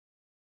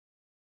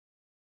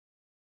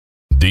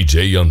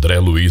DJ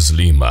André Luiz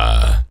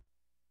Lima.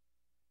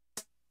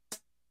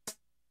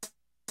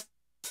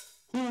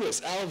 Who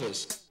is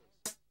Elvis?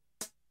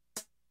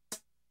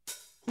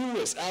 Who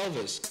is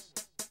Elvis?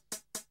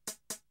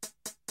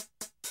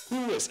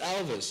 Who is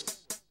Elvis?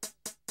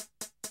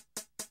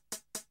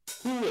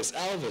 Who is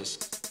Elvis?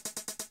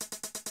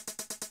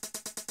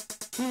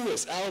 Who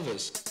is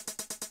Elvis?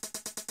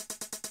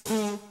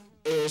 Who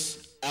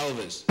is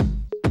Elvis?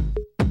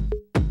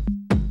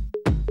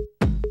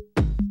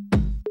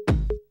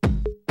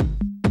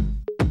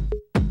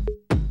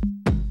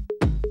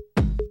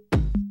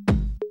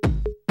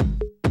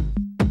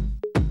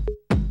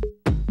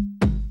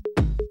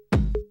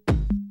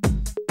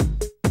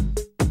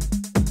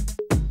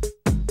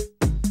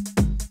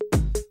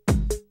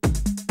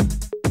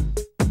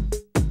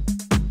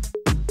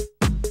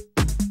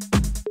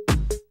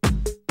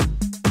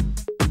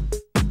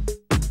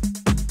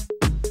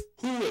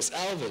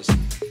 Elvis.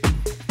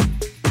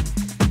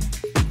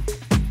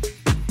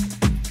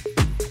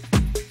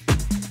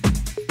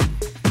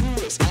 Who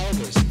is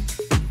Elvis?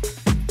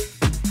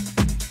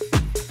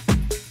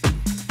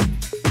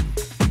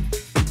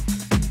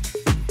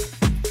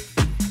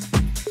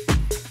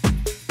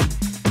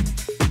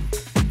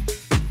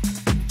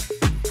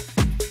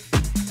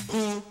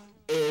 Who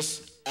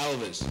is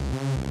Elvis?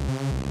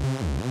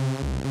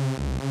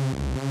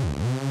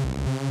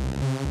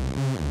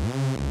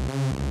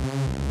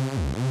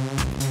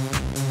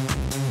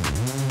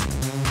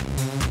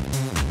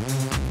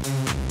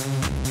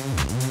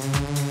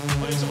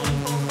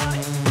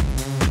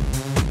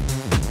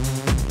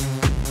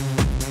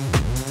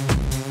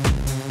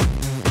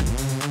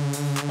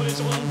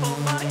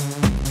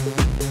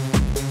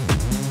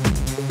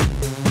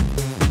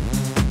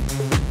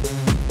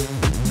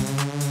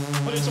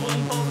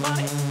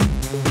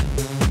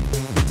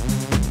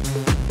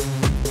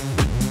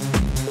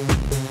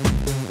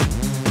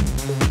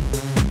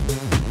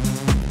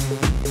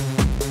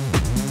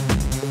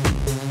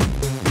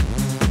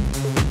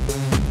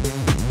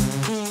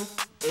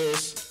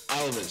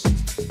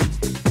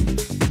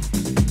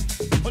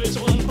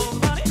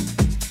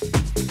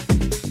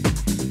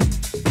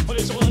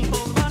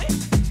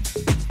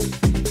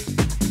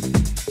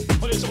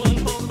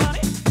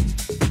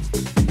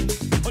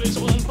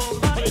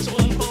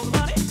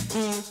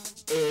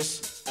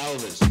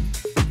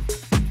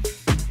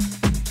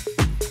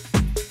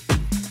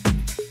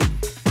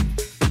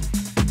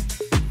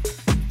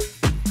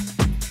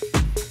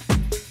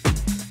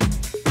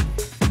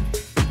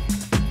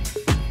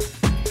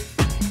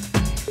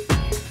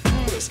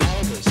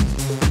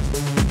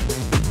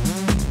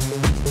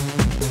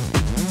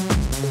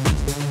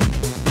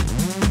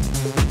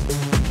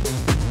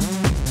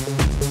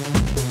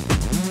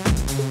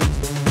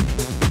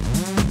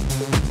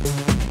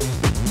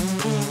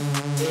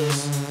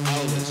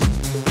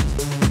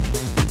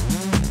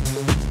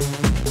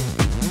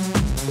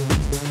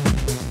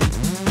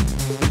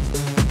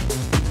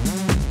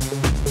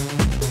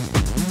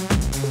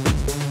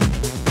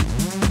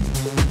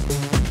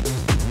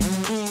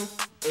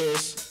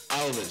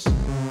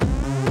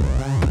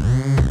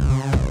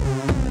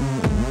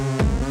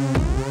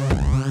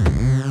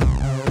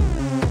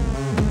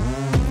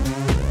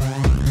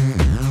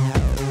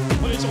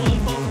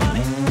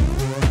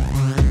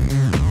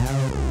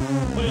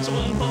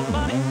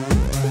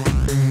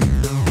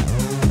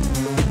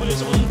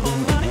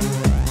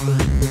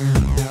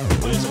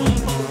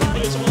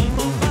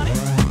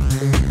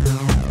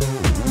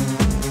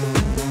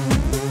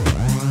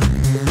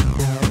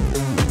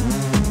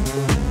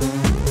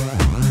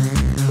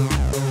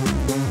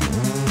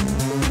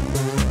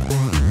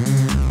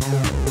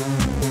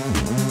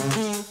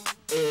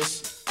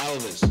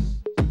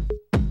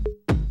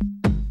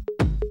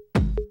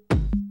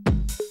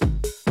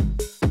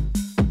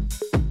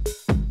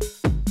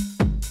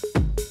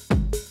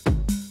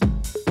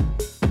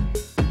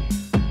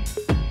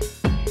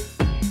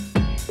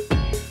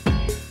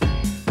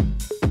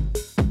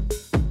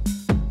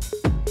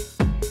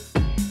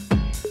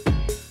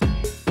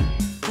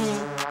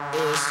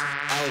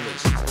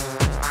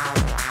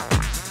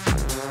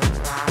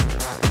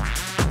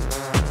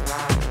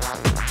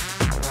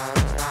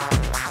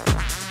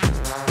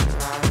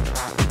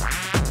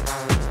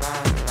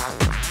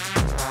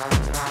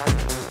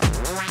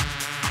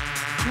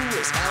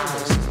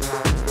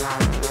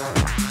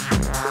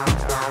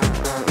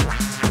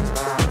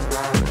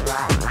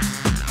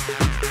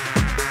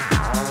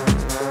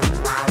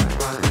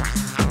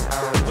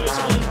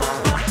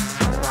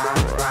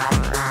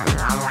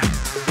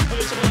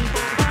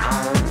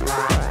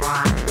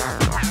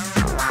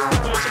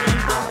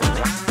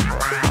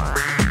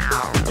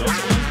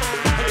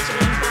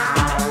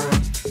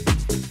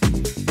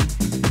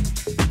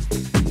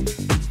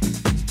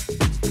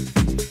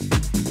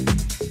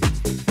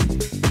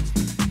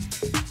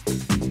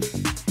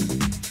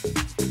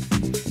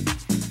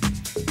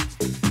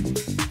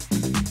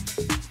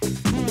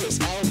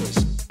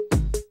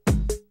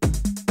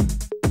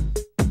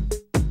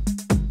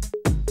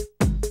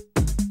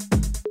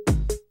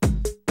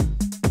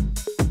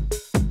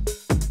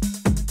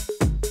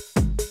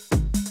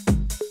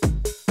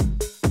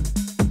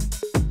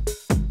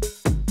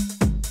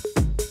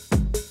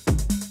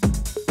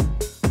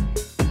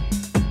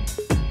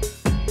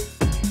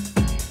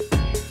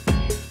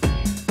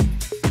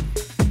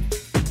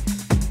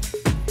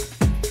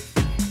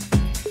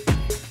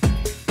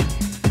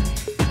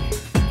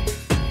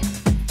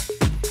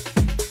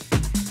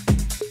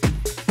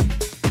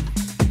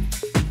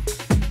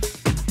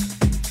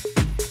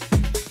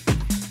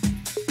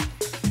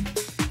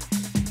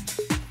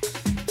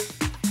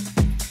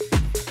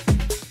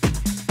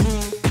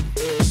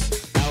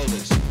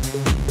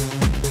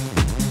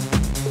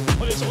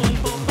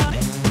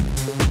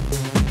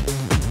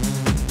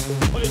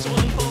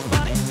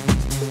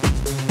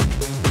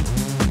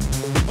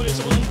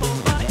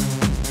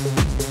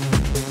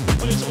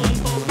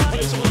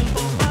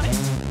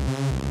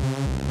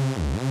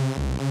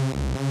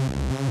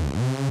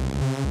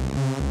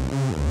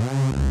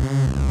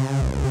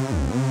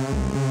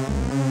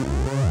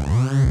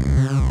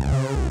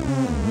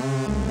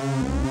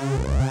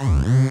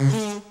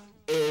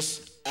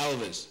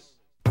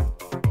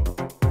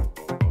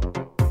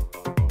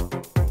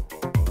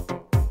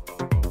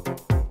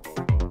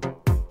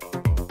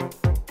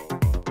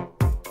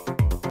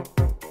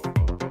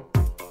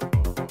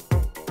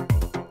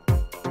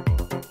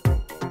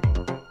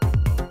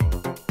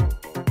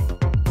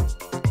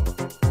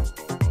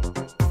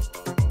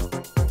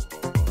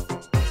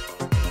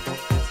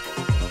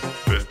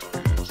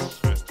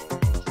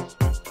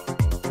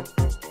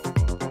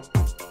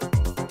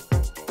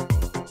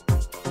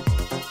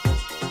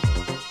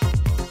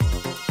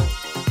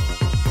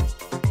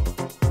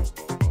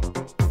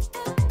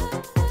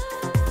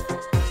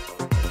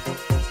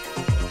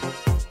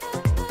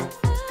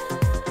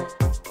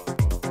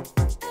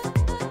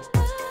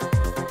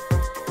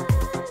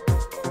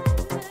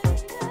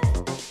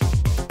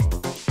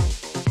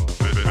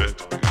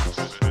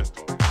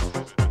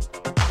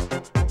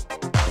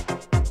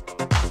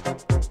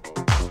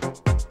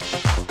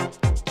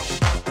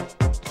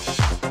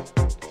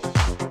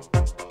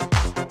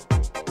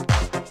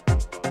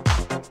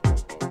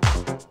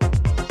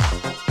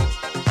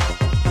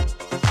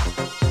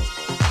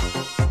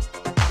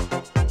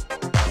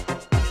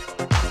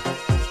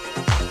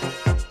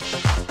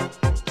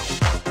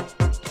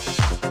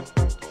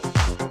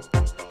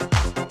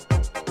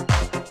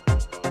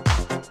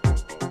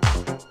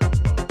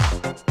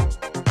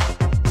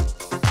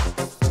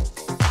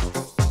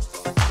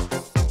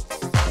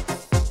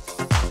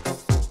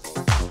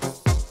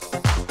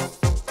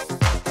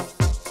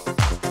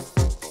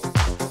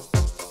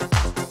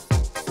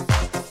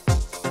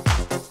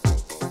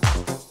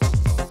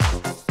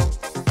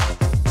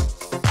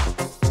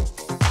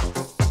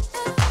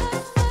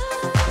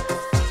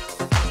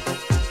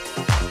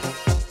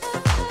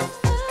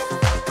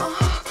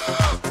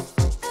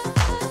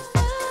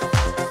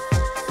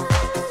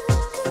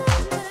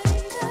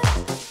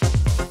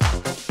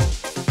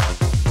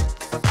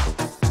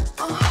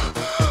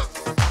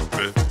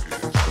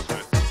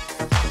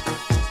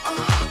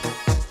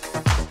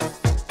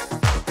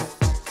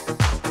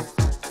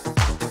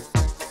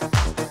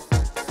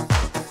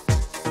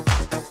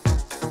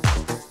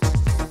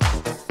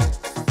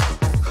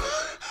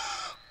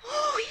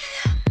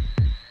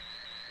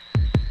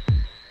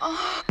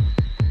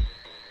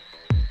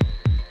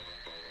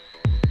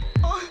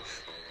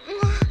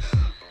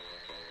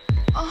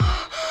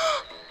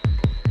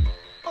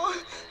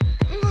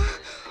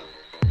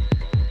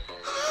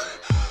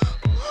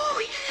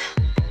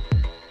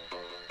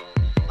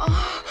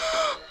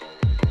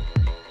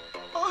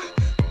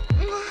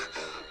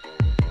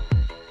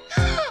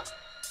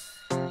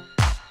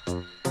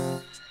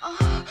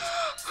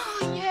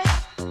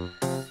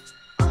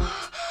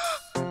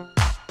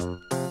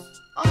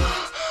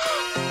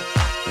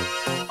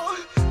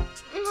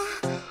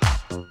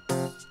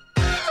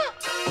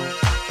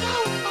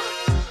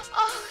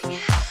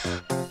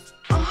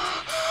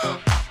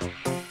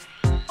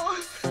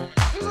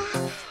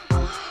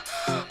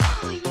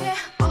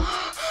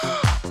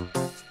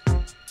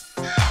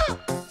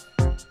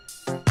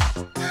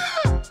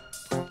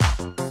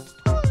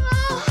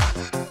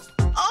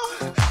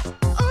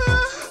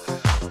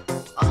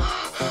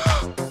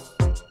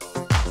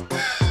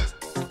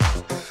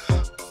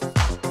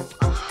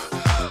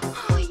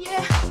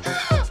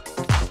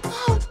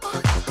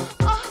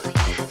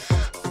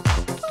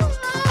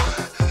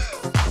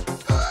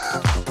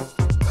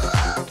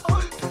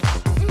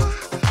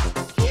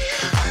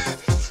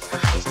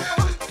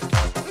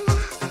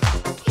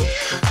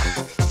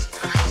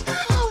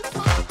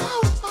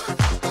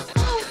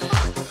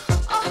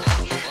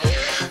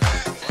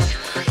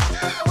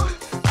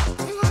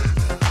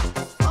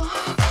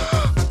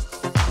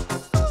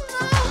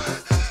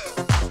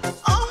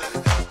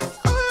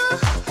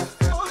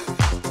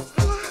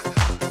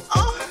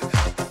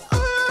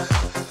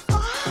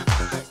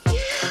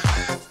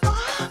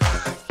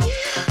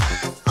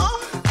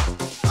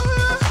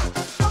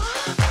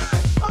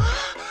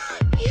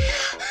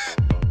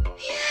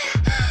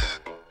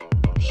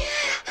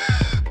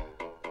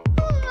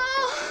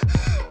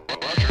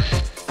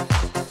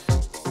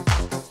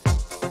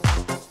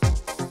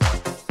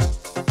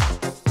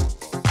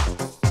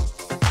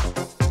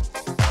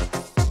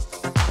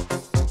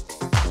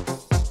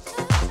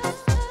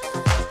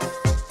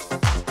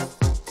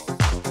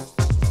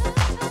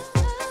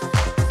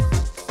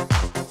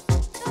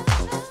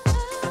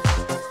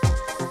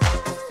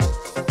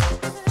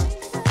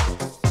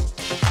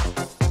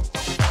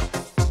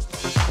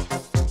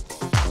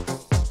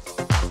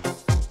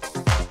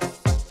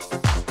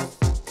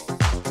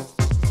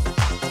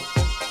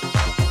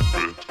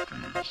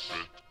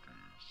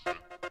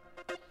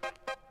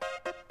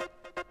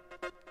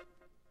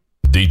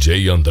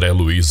 DJ André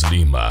Luiz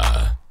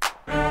Lima.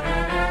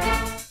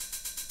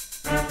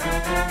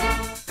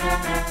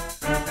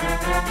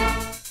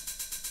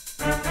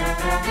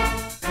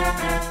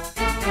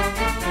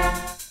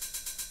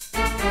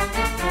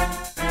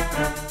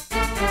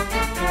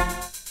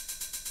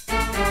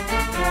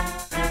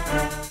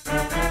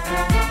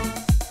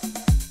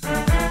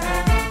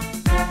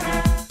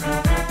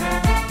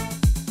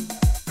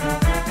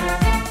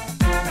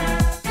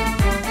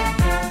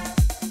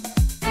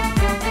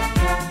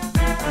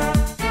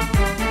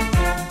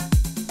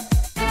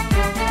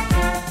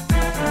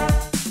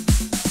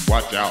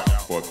 Watch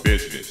out for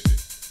business.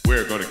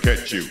 We're gonna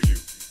catch you.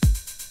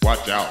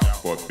 Watch out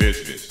for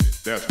business.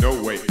 There's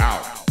no way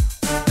out.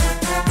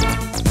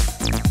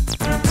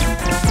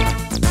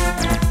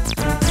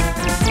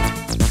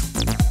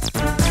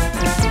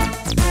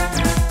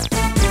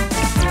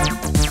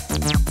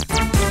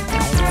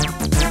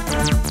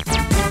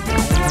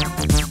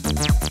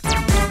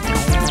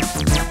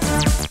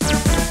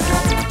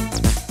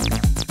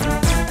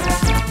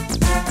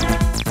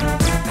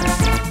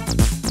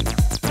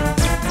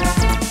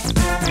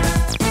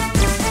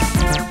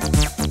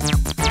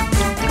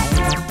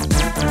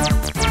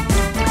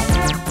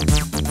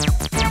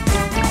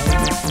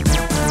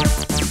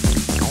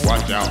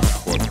 Watch out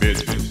for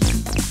business.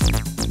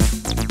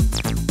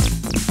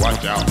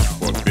 Watch out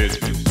for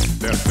business.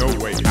 There's no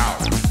way out.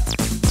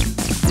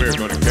 We're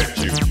gonna catch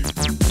you.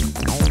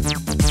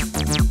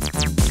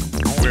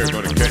 We're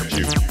gonna catch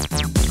you.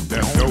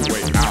 There's no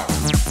way out.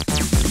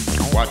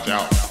 Watch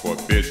out for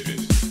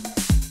business.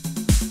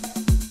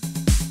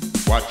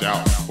 Watch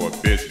out for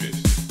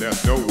business.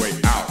 There's no way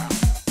out.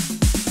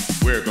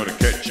 We're gonna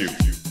catch you.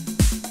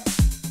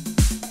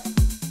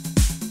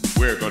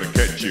 We're gonna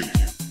catch you.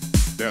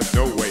 There's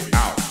no way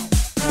out.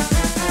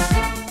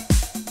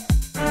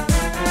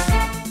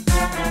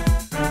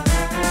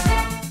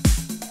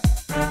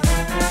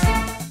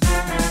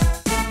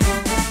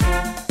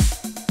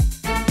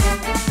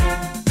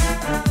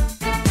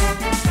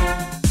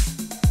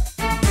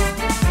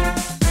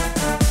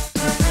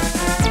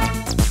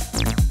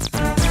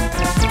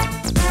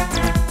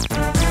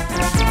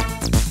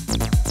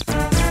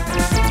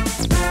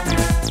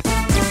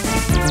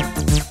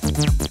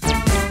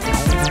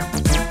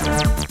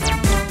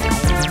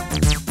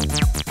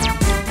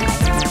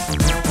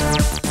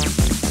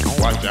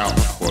 Watch out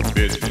for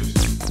business.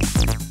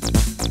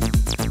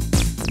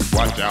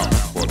 Watch out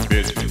for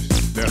business.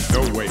 There's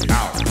no way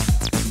out.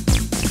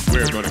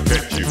 We're gonna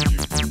catch you.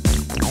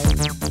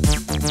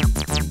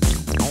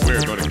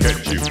 We're gonna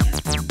catch you.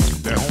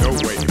 There's no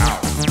way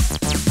out.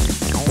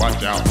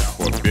 Watch out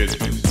for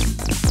business.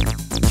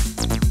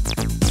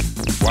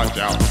 Watch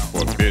out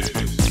for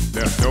business.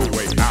 There's no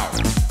way out.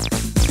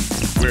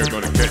 We're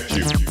gonna catch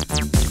you.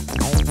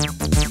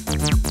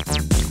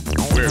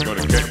 We're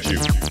gonna catch you.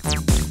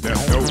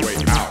 There's no way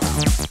out.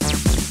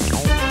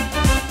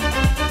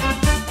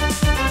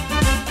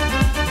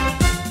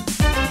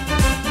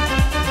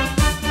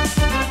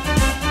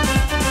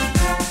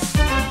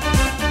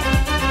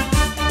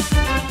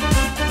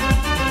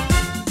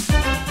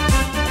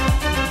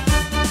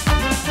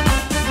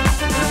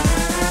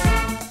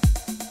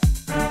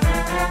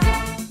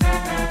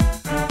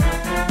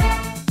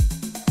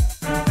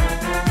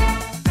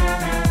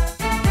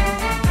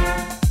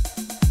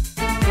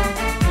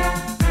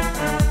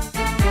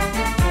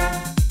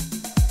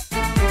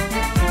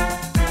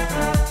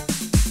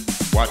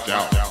 Watch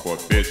out for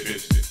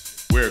business.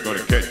 We're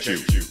gonna catch you.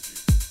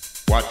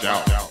 Watch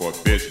out for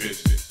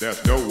business.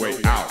 There's no way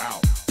out.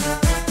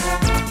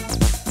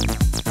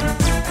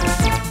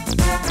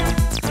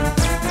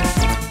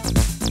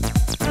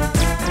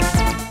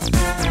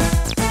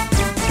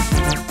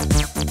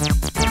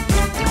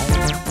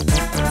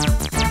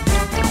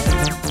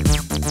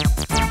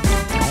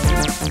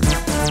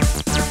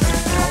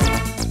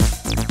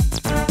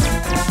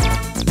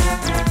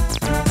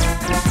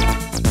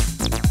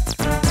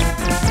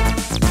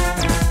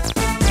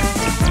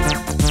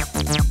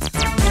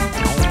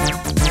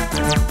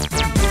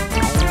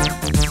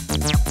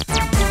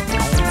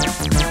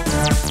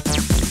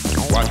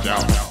 Watch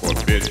out for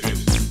business.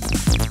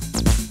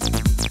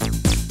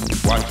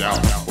 Watch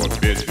out for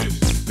business.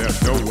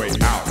 There's no way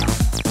out.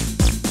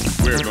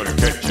 We're gonna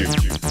catch you.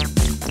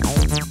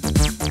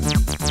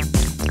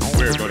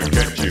 We're gonna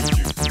catch you.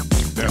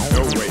 There's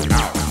no way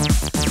out.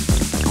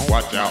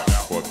 Watch out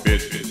for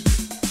business.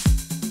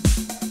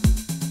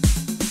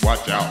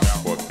 Watch out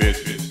for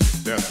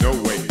business. There's no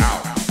way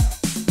out.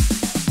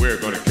 We're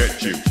gonna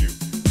catch you.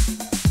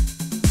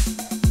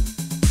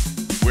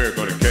 We're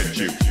gonna catch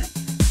you.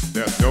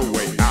 There's no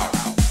way out.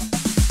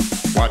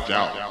 Watch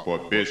out for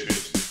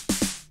business.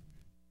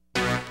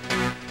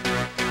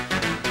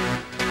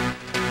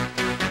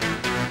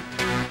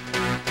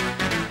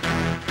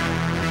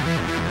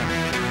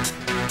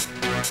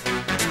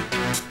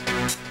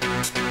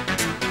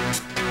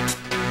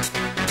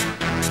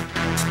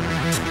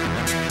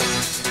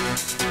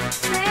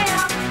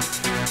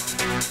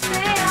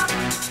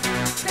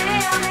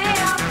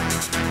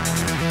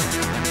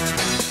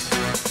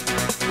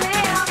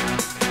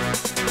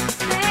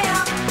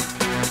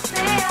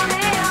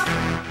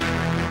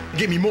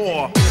 give me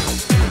more.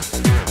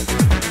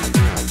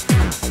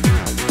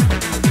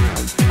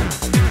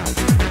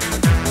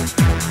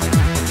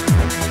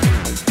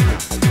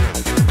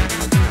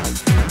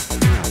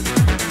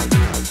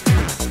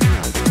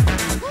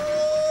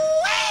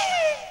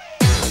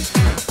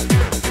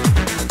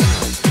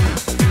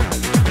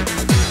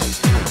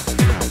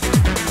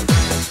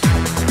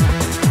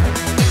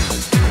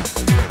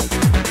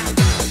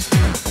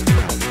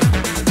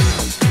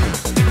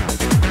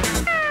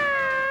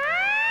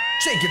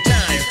 Take your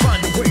time,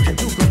 find a way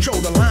to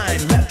control the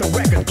line. Let the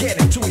record get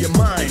into your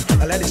mind.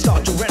 Let it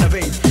start to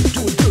renovate.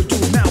 Do it good, do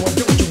it now, and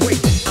don't you wait.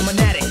 I'm an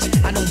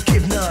addict, I don't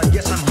give none.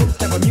 Yes, I'm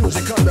hooked, have a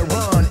music on the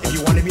run. If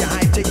you want to be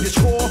high, take the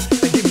score,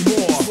 and give me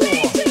more.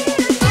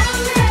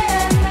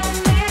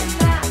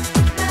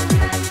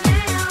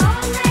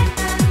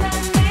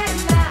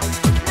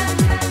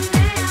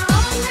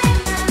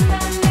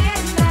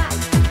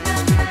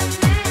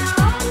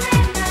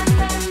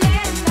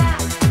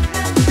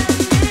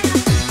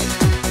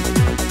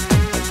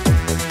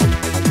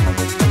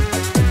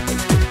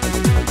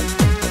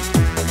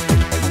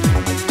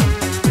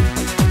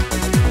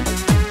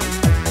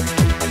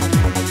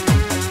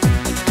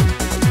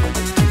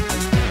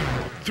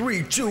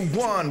 Three, two,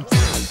 one.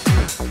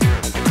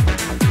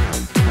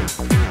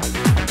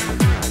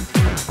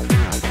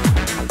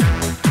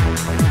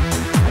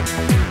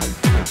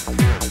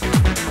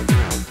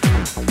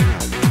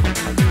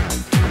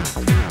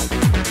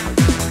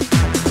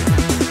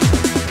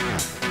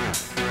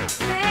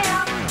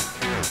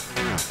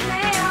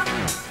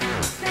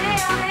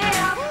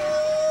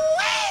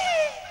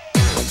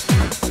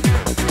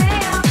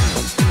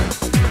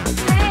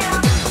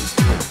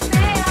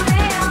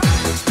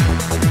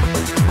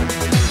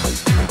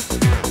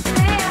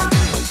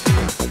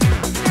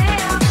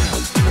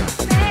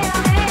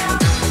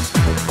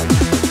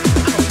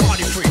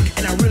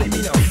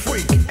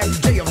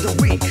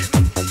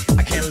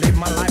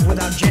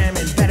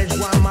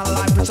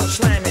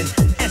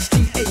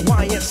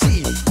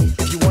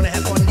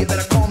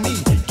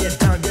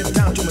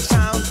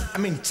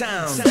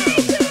 Town.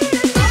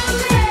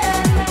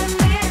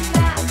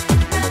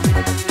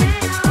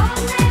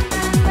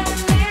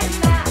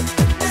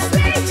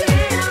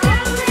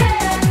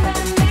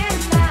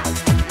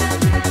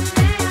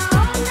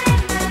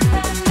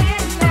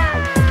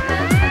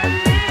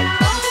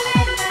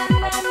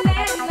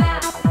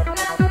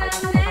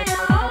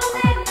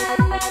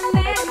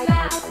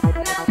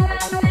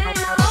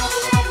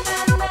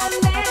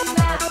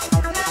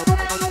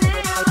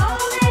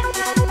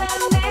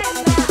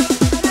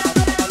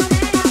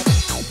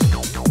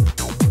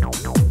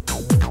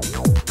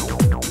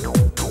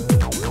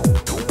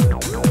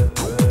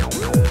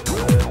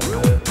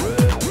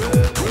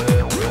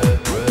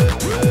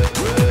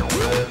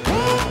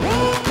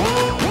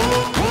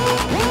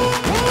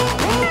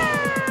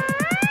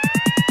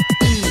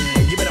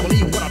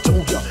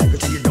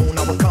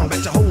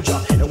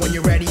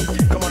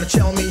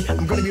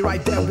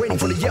 Right there waiting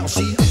for the yell,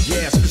 see?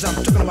 Yes, cause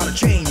I'm talking about a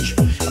change.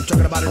 I'm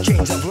talking about a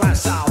change of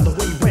lifestyle. The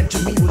way you went to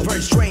me was very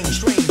strange,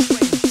 strange.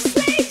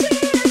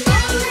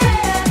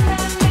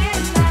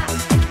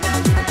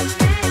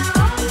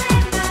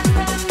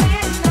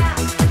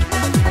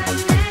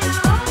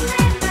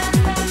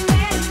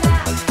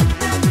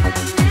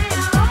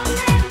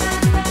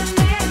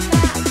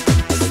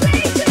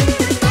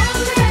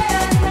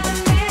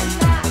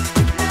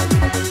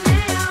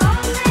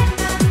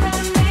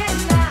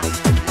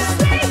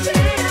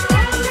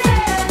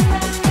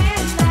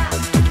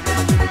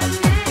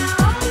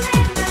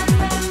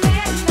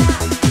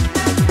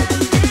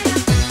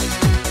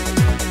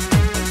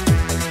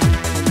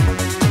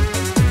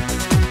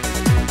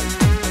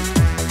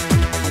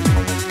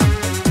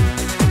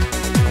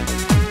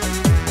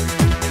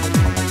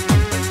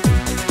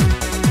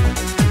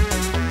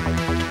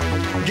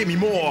 Give me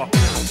more.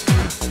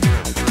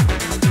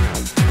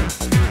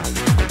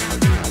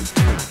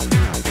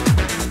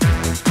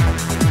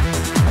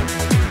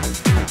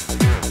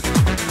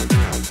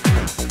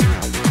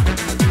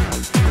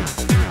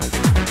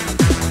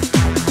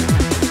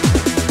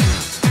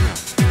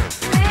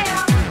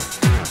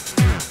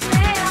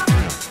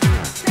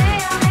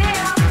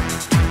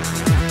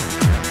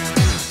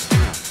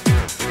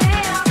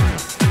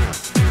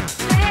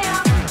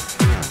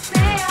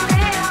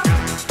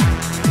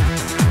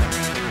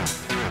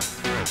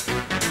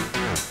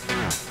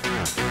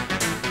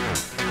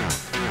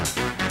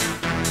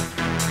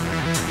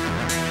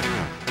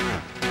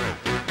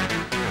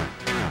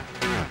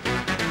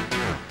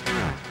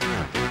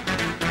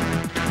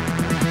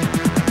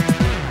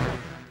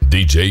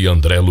 DJ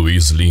André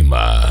Luiz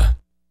Lima.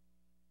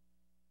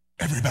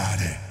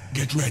 Everybody,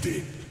 get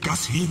ready,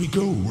 cause here we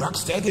go, rock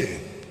steady.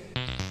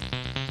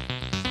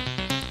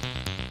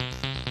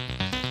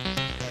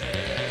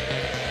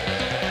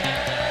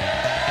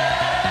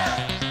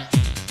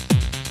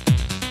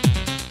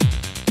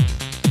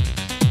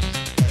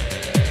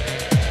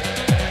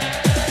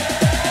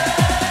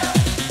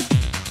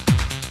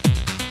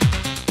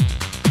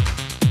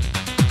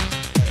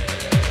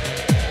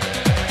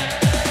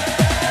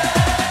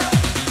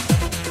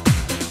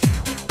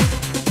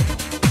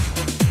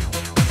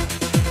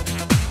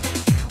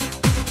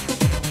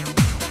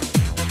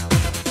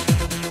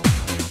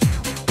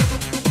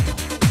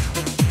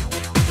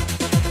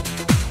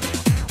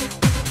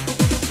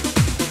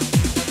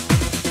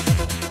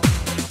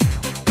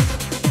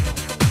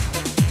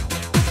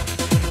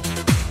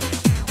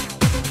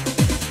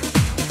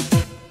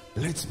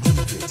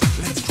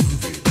 let's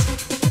groove it.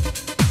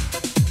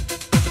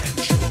 And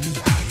show me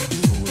how you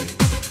do it.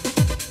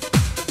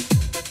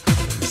 I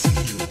wanna see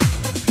you, I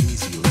wanna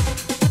please you.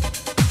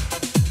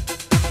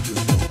 You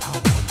know I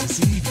won't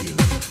deceive you.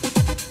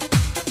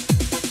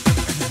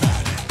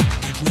 Everybody,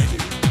 get ready,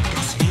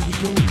 'cause here we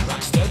go,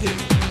 rock steady.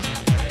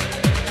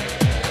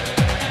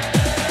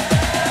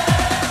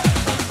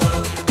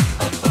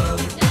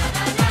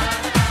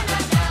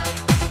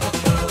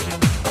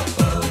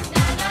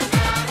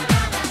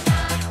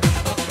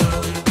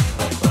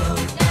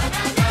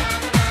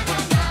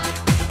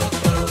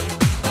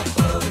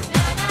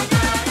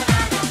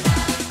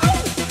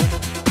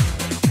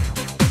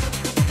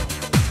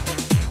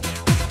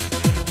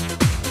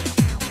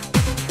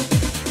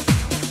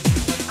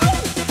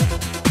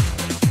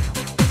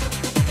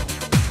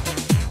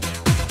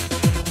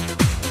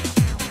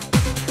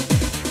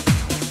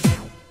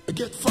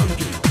 Get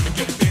funky and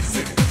get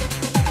busy.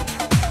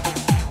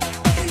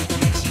 It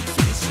makes you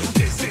feel so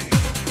dizzy.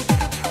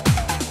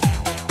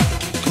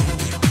 Keep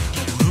going,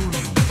 keep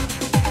rolling.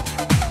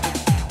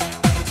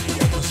 The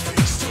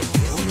atmosphere's still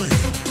rolling.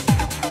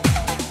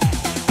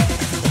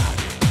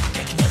 Everybody,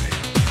 get ready,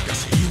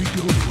 'cause here we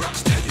go, rock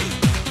steady.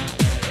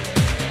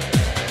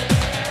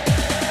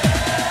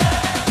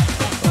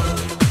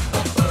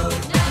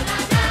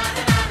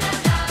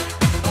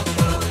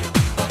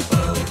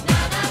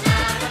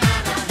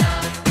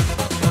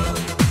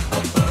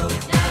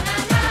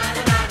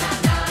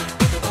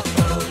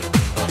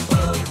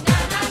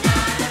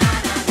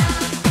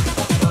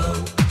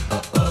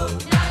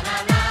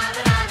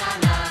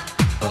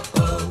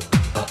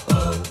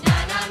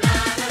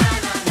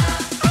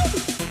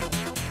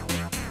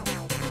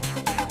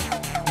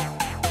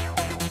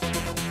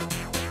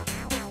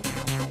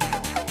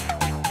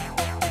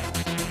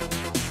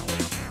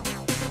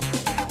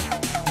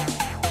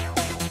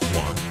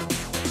 One,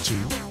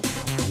 two,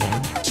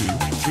 1, 2,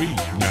 3.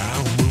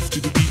 Now move to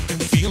the beat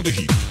and feel the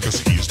heat. 'Cause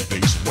here's the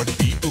place what the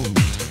people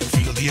need.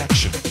 Feel the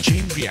action,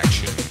 chain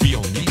reaction. We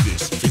all need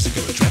this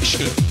physical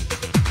attraction.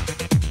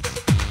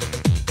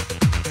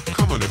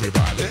 Come on,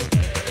 everybody.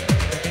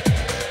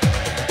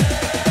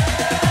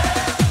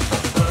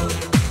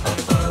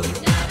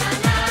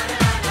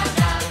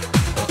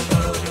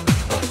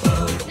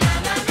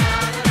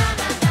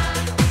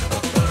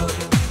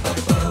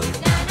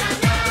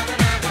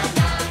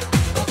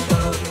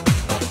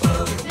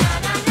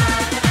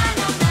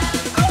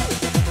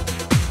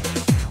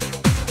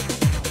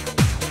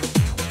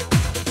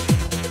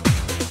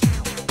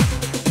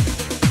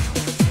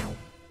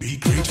 Be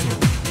grateful,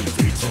 be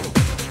grateful.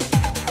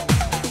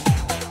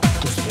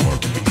 'Cause the more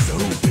can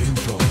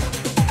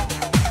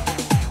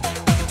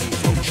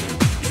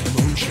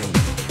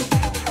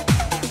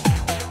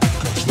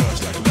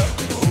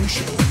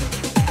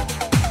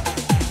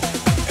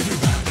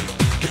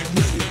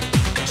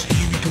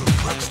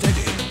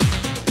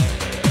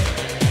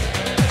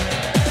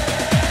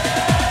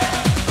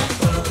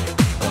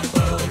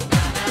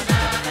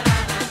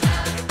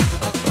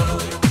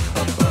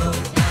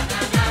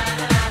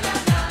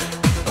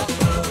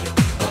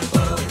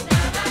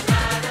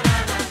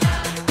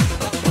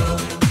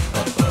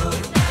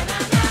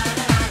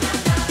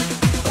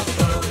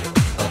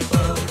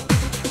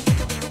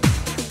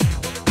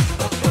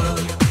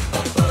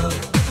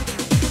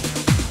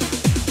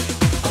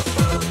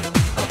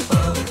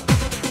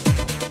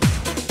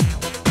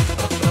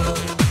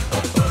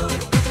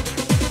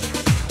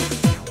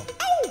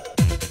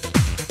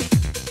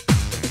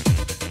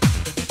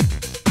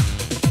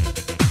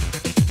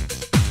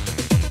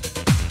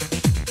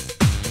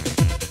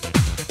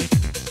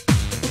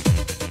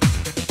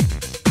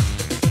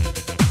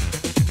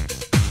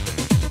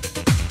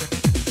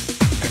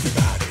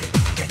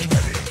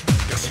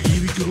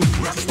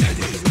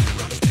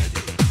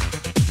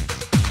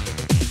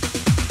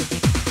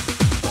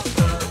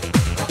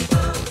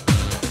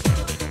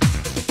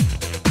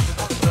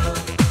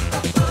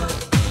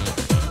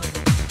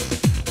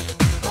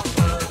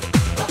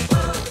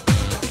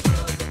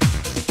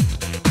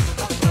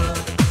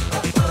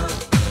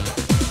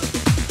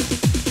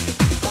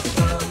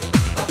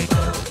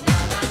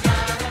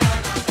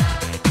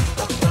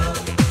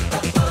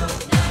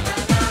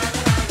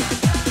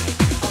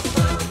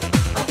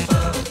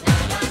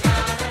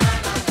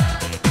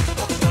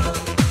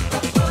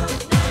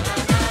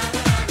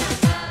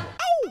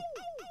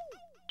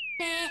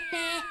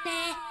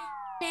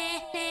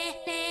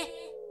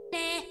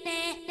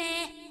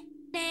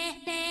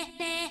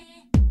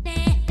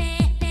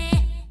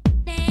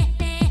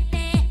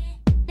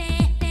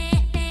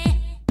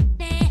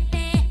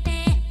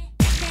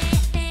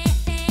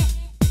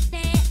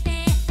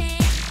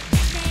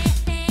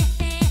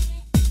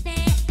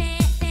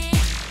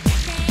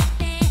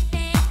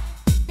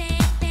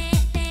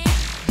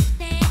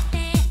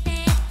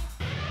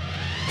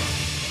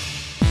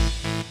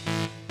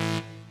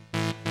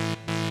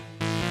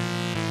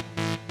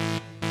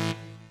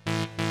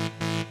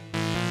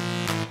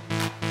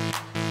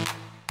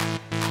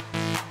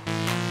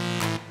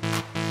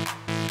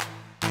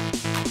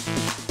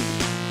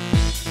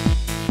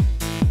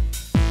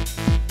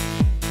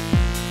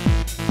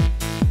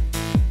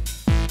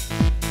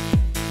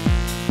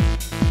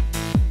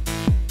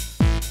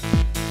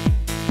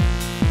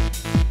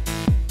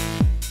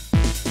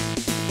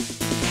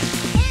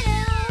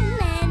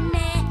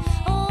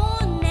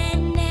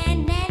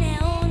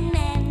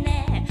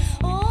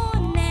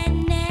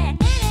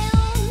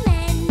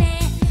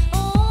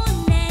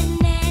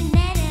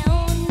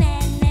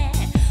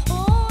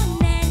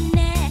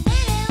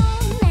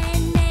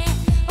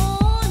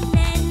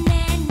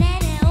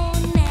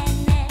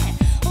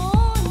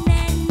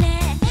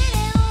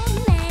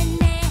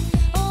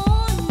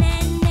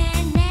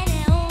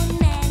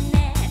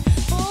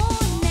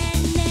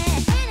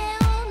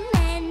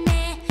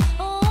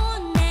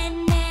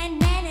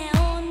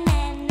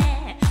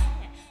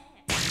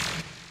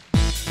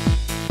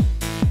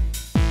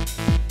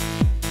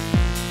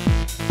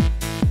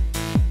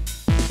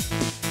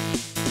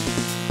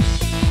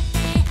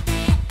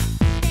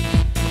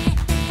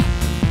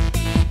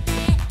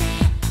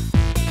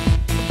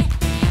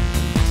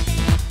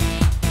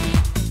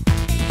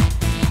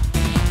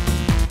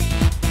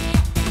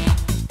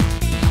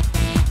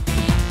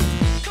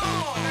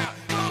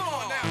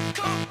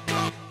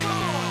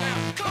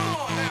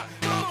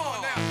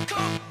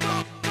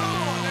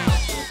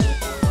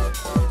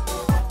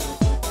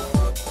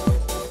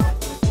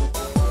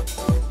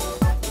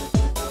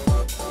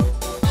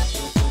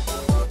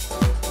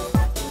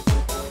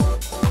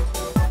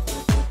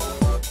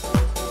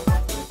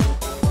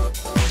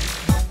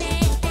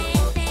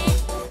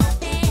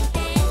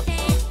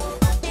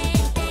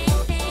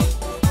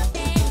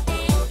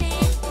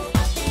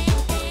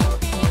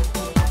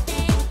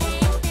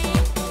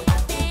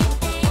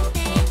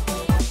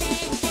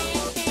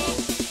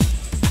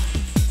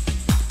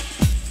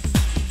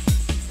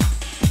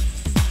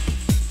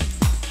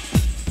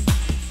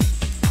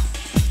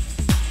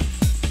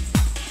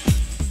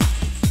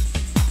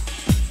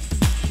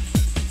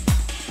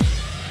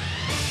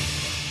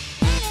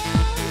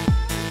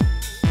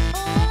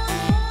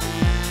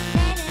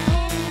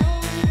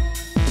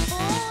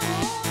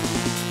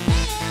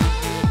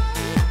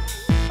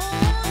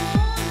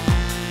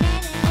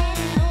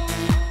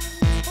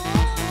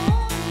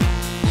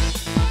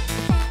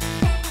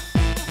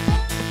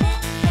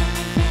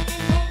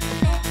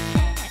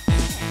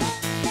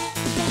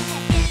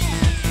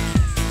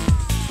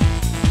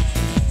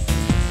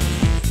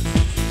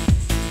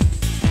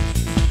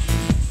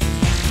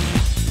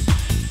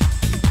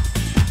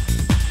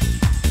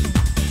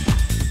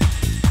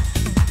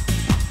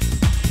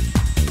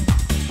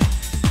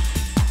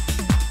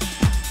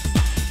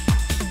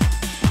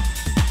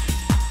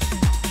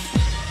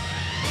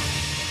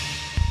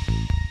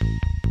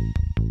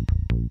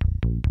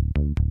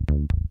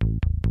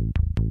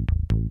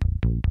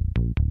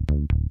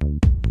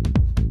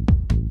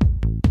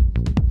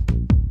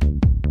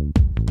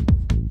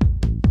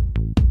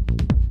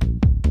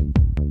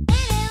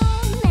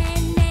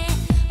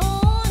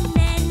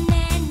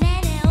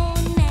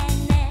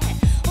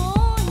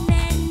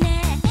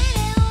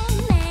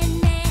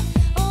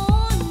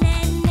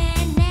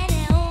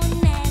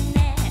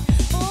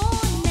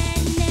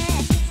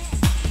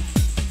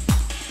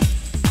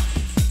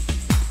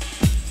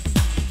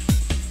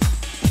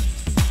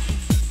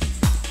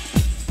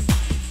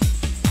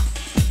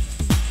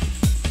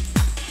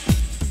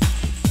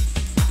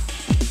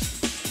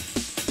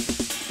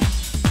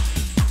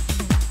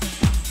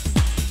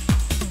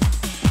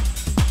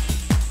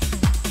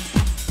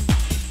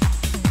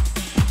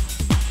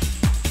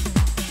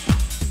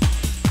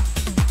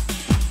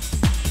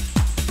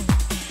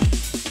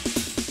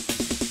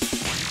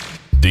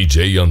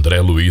DJ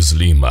André Luiz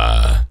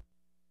Lima.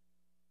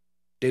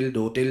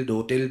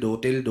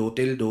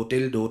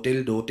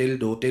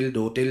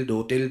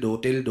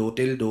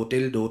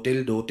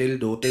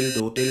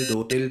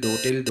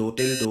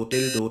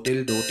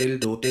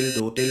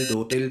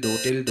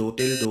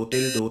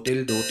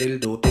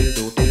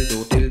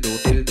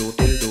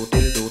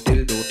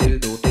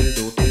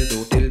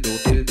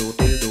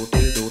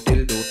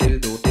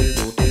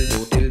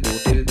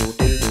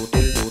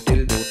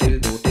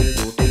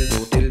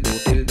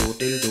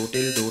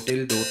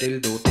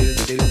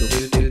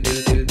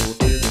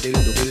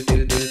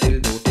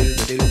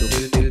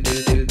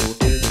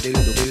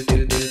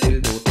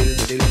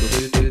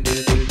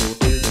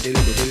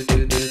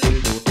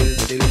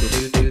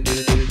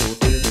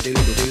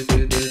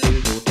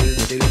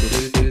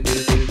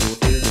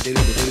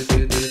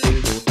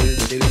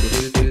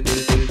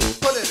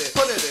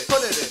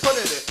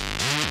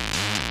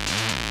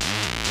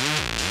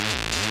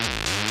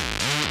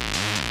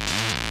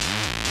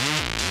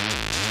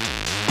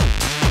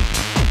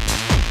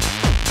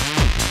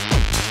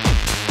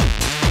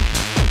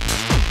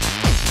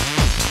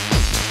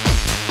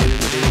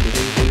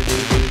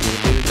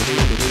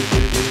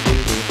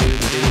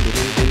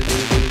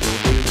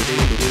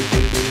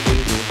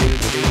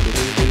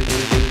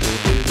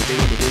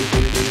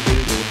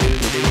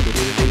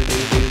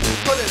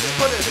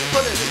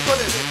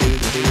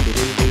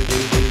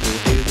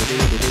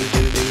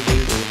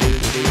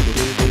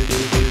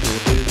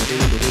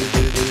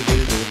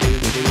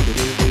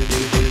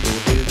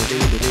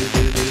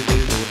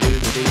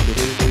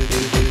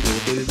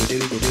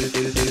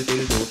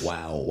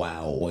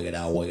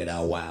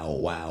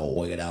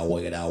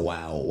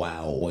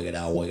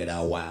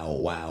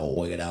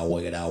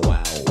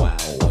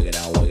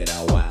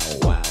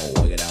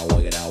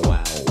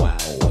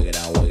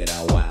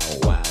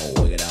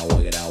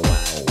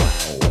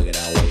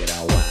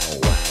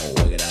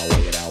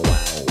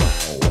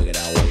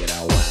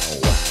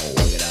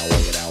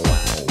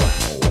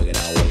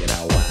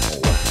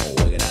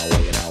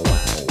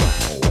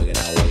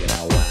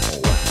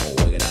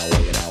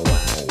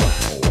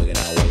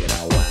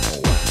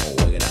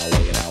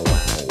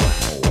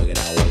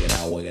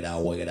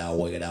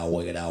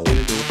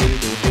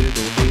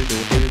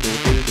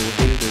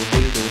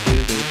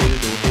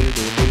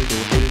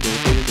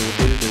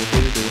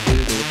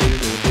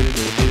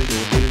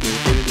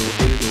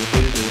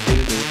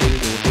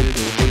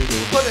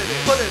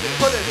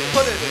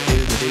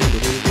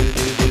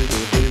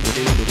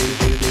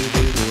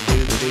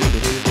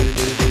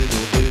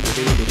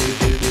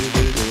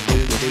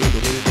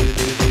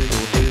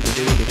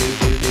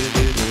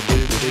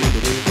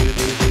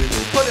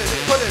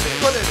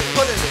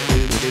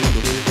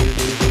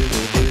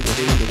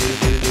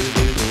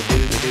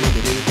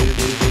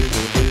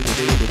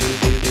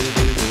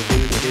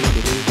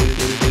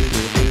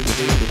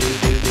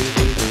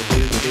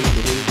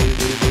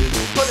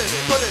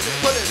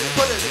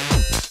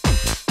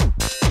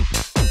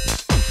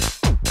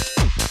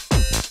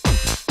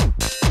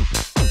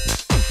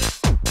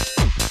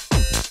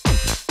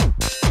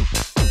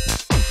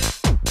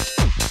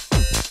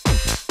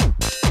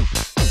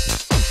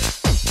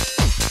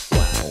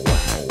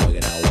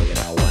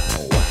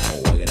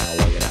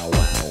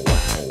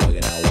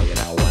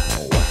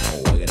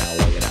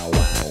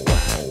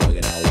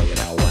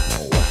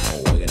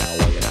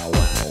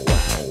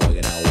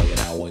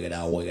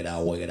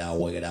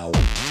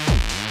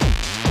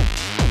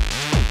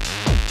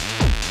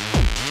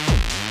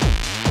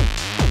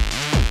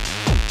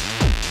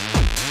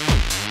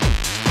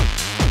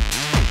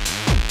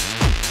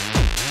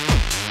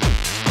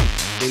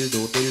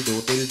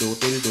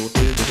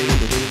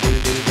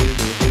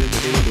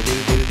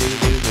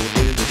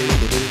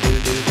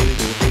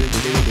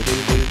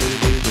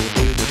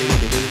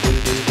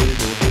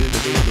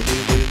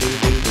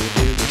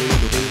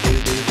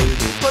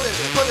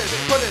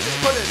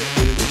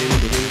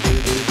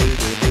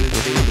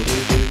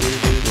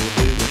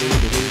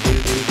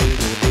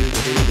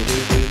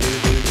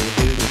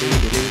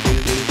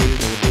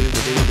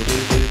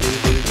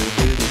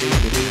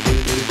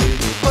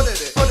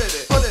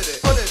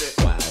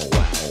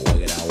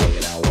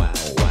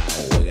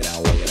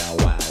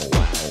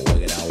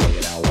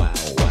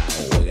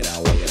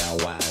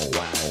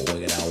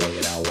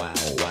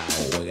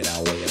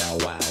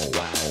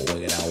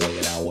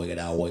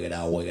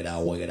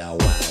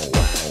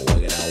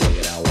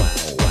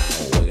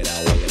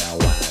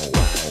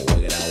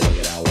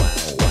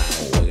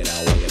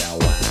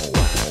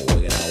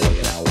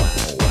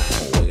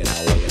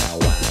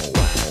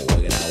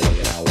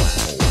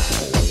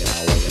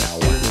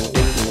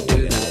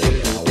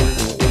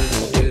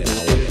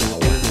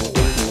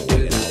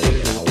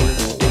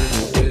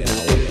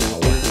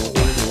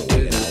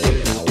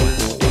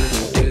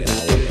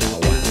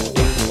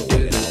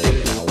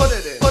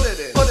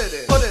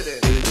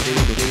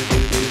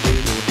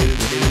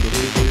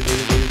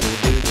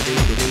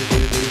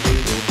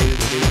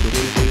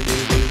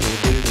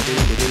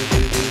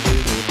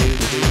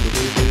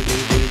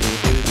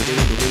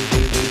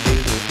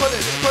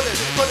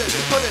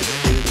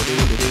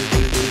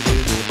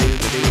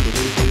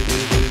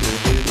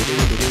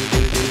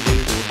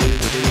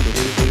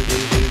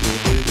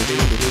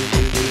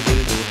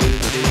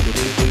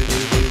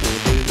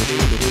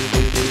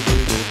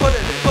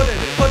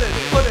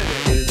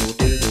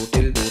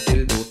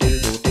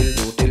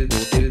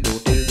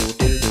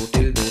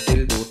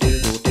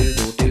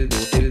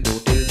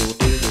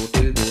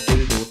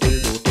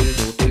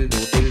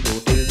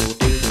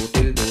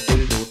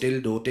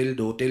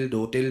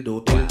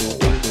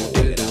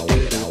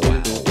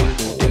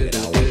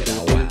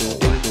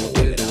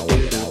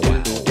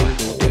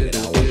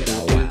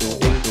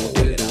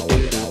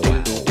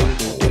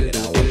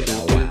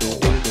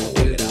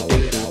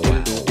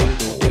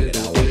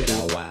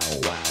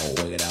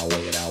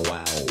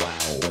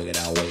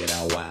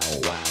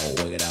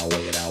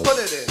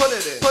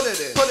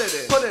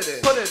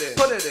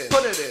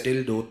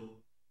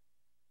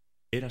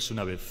 Eras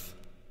una vez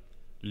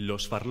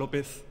los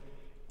Farlópez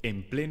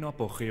en pleno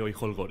apogeo y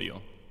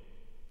jolgorio.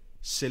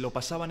 Se lo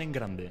pasaban en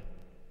grande,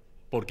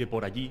 porque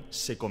por allí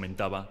se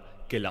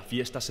comentaba que la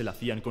fiesta se la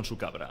hacían con su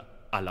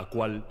cabra, a la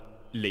cual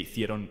le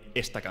hicieron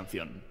esta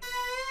canción.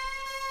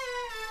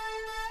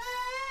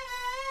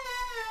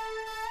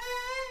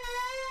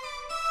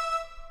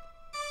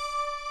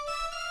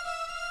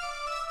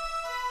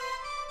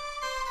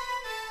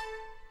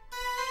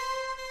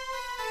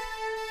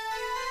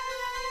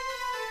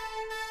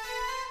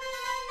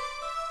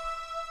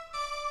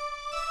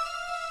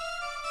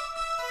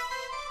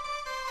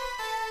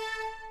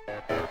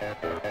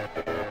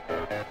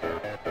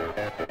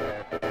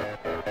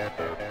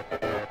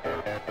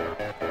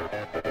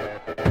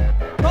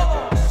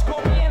 Todos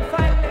comienza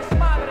el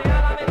desmadre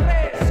a la de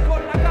tres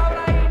con la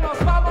cabra y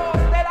nos vamos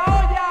de la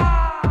olla.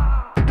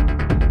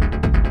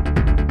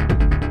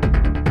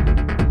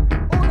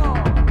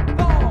 1,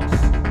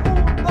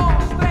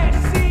 2, 3,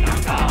 sí. La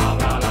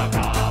cabra,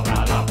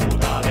 la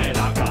puta de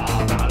la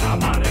cabra, la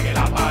madre que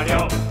la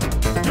parió.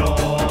 Yo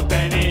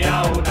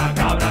tenía una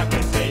cabra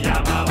que se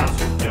llamaba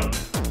Asunción.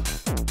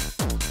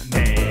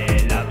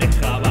 Me la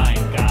dejaba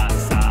en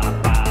casa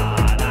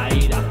para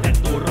ir a hacer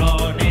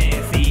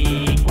turrones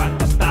y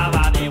cuando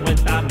estaba de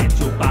vuelta me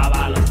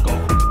chupaba los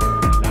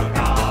cojones. La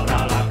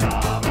cabra,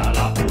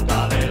 la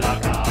puta de la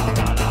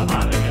cabra, la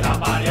madre que la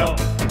parió.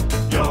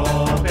 Yo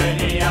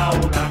tenía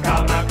una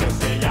cabra que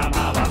se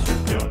llamaba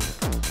Asunción.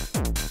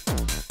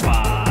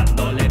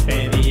 Cuando le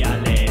pedía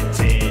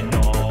leche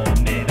no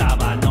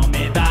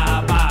me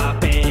daba,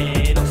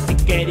 pero si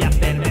quería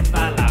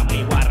cerveza la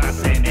muy guarra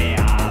se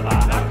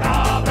meaba. La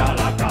cabra,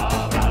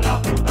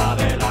 la puta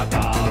de la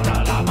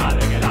cabra, la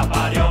madre que la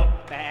parió.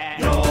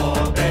 Yo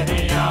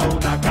tenía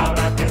una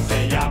cabra que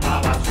se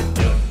llamaba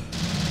Asunción.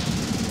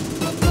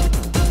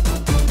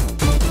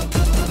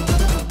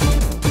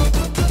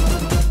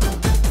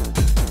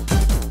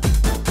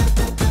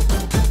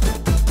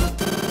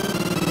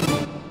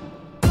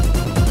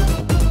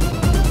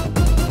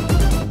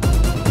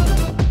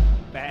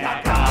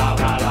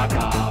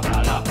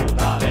 La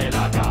puta de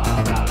la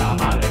cabra, la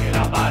madre que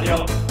la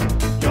parió.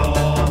 Yo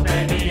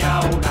tenía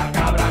una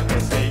cabra que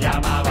se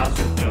llamaba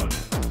Asunción.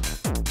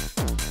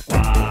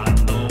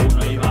 Cuando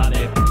uno iba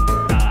de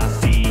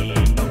putas y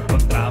no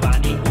encontraba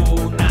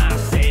ninguna,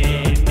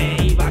 se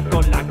me iba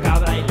con la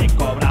cabra y le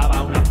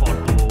cobraba una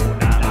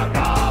fortuna. La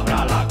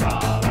cabra,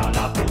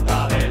 la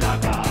puta de la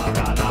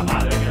cabra, la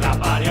madre que la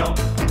parió.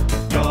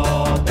 Yo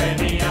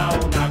tenía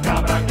una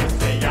cabra que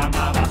se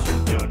llamaba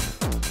Asunción.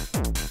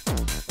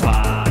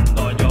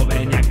 Cuando yo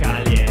venía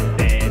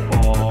caliente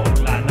por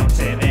la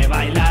noche de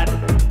bailar,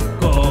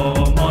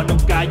 como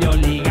nunca yo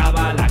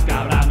ligaba, la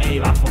cabra me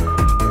iba a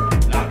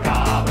La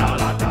cabra,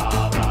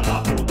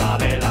 la puta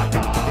de la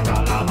cabra,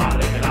 la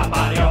madre que la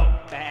parió.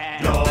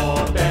 Yo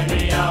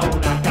tenía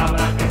una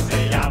cabra que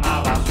se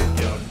llamaba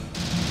Asunción.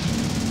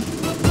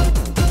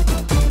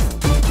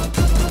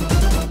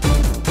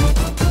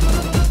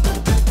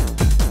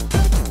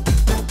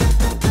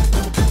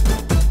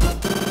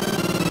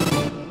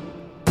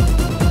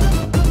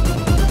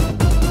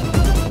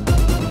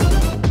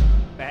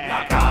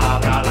 La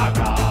cabra,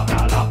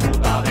 la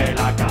puta de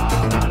la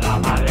cabra, la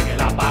madre que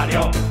la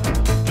parió.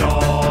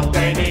 Yo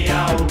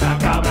tenía una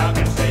cabra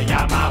que se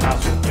llamaba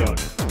Asunción.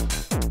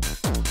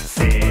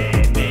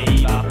 Se me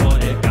iba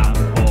por el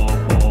campo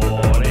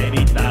por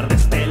evitar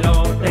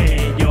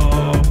despelote.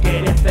 Yo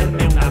quería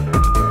hacerme una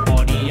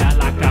ponía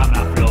la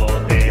cabra a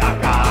flote. La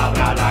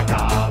cabra,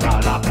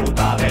 la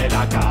puta de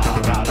la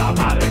cabra, la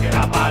madre que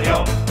la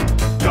parió.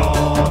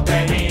 Yo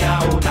tenía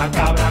una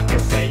cabra que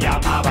se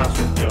llamaba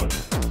Asunción.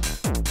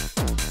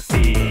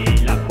 Si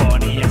la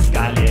ponías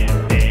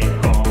caliente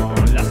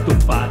con la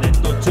estufa de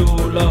tu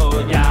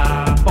chulo,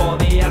 ya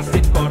podías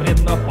ir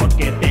corriendo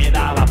porque te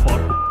daba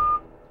por.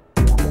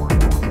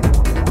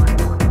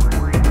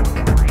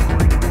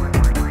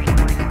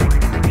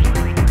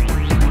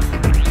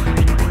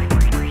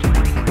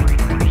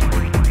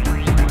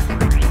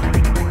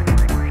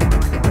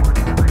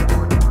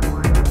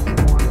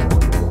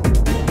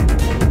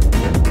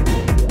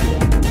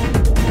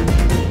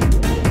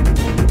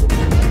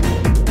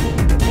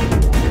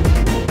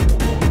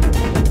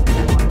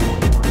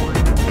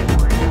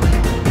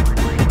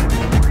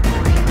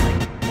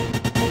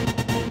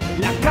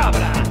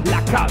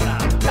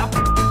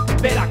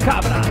 De la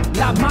cabra,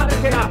 la madre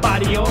que la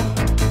parió.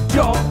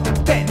 Yo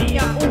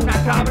tenía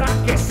una cabra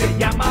que se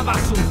llamaba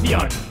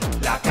Asunción.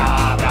 La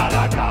cabra,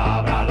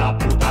 la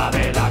puta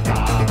de la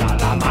cabra,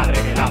 la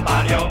madre que la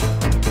parió.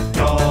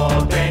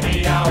 Yo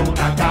tenía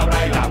una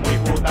cabra y la muy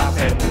puta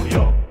se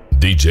murió.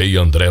 DJ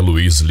André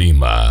Luiz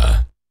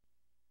Lima.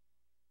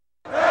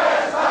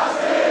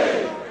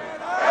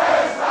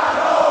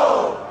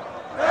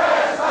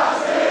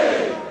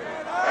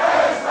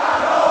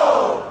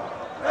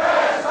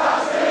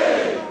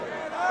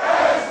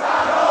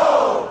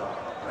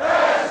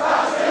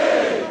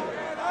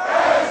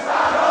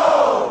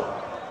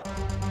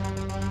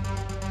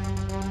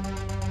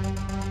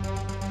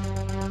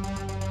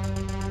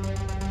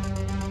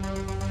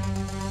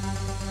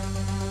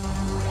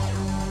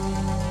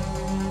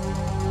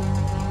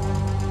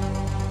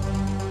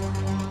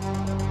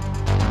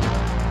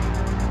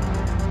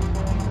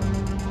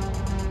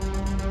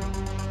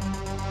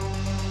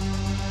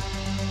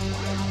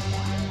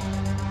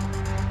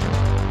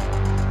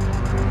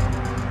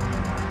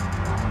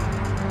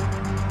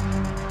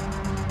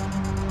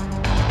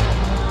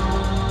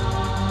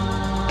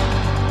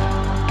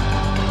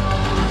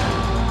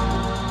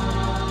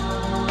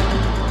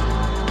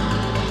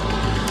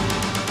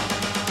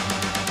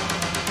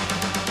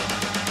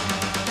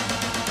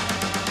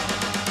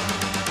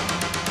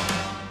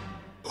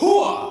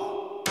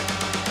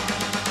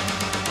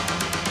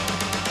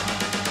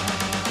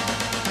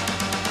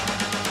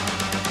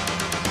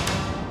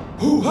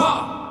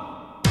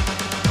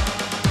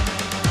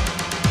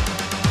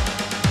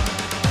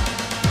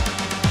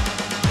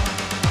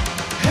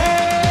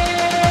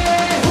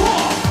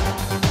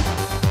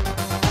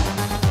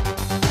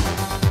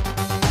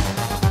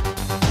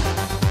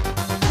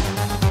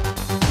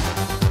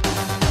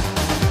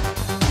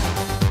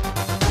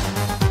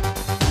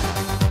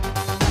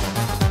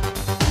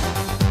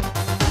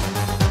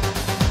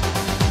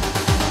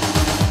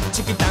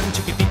 Chiquitán,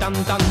 chiquititán,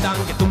 tan,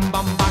 tan, que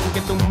tumban, pan,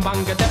 que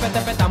tumban, que tepe,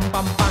 tepe, tan,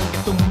 pam, pan, que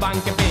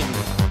tumban, que pim.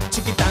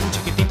 Chiquitán,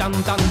 chiquititán,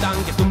 tan,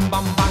 tan, que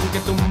tumban, pan, que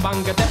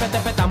tumban, que tepe,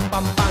 tepe, tan,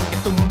 pam, pan, que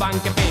tumban,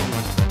 que pim.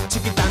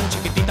 Chiquitán,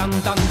 chiquititán,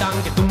 tan,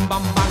 tan, que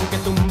tumban, pan, que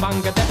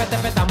tumban, que tepe,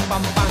 tepe, tan,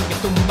 pam, pan, que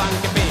tumban,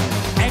 que pim.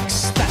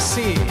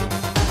 Éxtasis,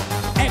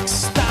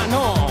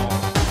 éxtano,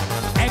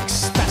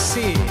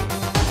 éxtasis,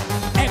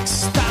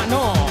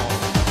 éxtano.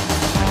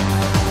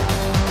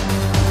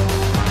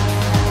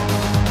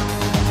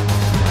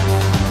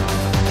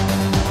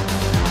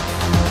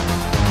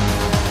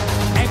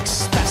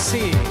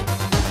 Éxtasis,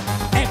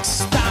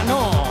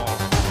 éxtano,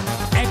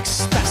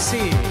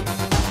 éxtasis,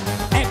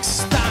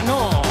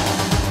 éxtano.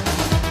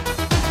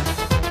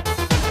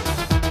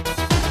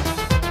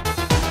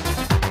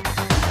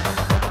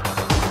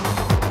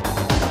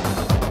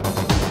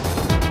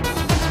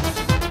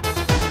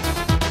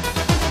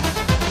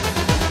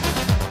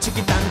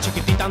 Chiquitán,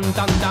 chiquititán,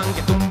 tan, tan,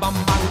 que tumban,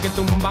 pan, que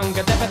tumban,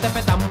 que tepe,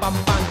 tepe, tan, pam,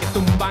 pan, que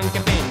tumban, que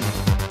pim.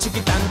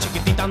 Chiquitán,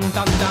 chiquititán,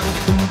 tan, tan,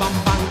 que tumban,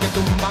 pan, que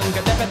tumban,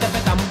 que tepe, tepe,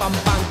 tan, pam,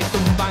 pan, que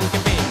tumban, que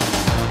pim.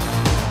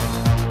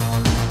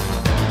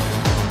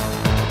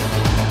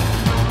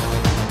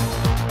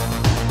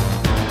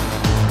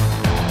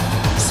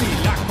 Si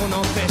la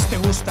conoces te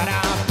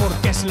gustará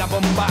porque es la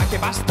bomba que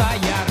va a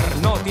estallar.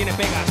 No tiene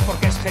pegas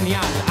porque es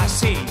genial.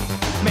 Así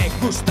me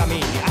gusta a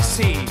mí,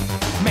 así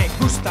me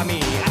gusta a mí,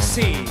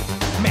 así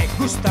me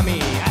gusta a mí,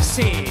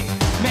 así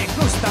me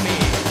gusta a mí.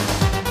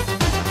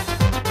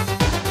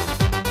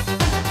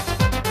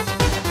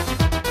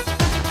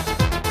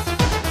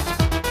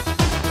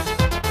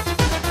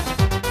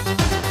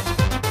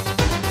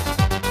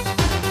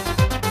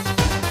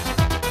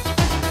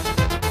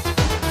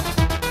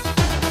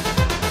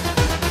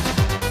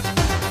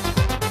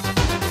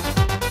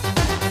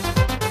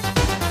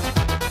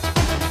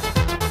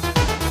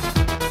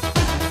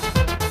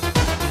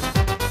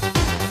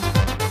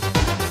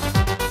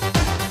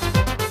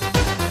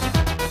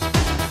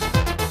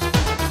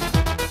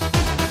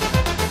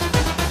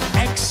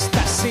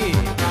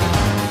 Éxtasis,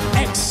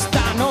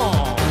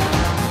 éxtano,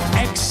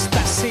 éxtasis,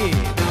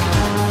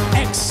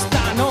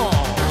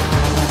 éxtano,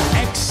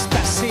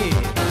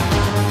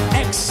 éxtasis,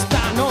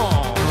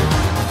 éxtano.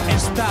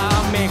 Esta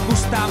me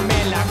gusta,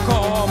 me la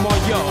como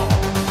yo.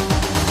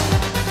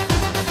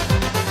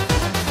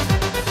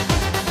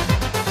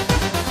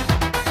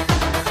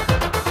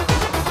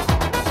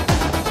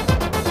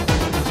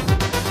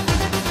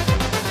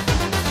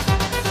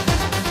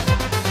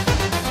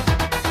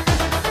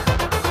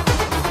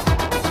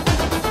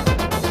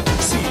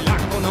 Si la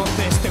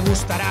conoces te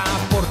gustará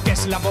porque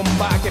es la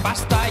bomba que va a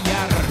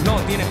estallar. No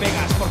tiene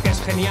pegas porque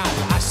es genial.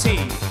 Así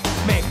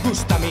me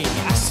gusta a mí,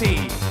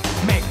 así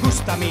me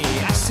gusta a mí,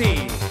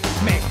 así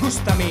me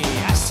gusta a mí,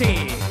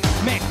 así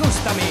me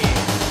gusta a mí.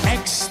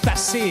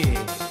 Éxtasis,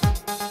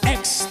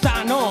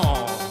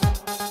 éxtano,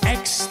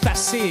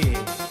 éxtasis,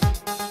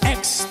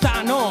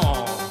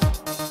 éxtano,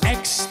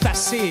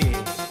 éxtasis,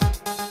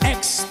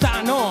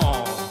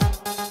 éxtano,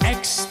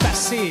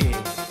 éxtasis,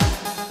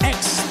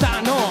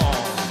 éxtano.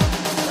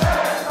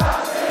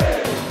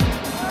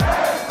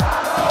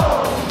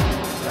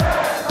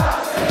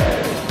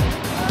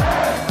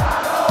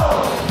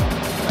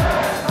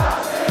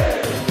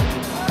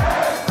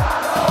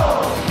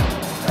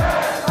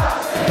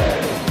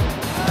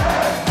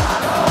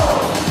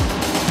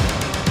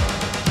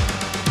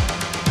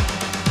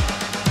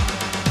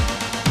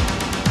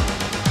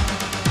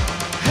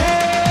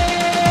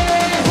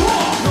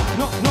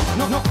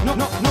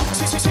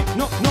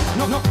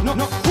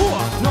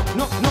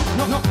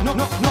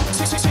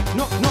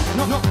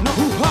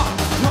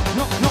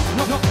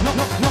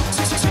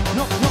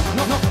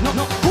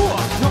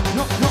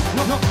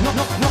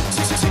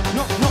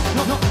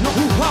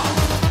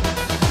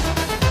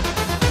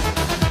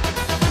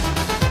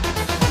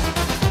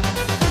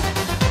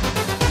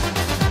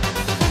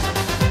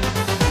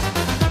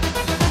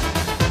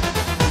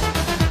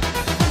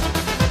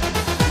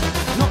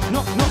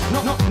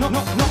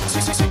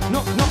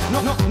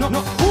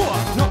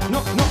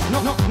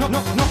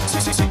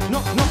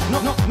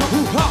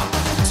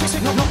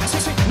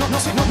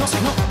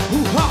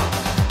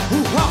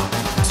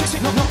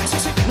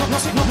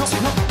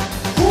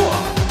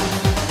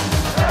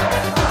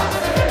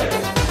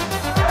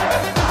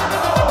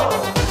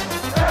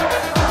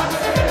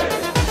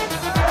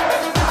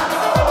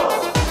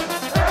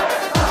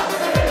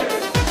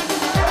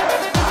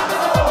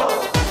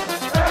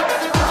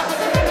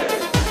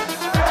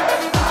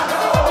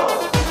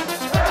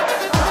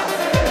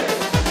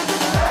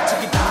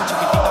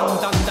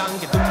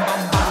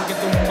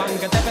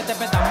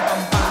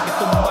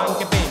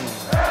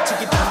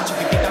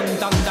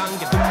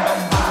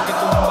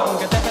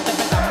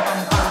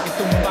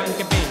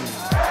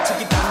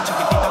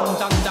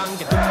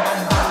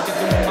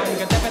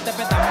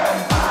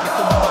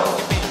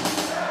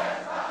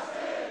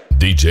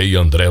 DJ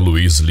André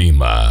Luiz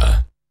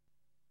Lima.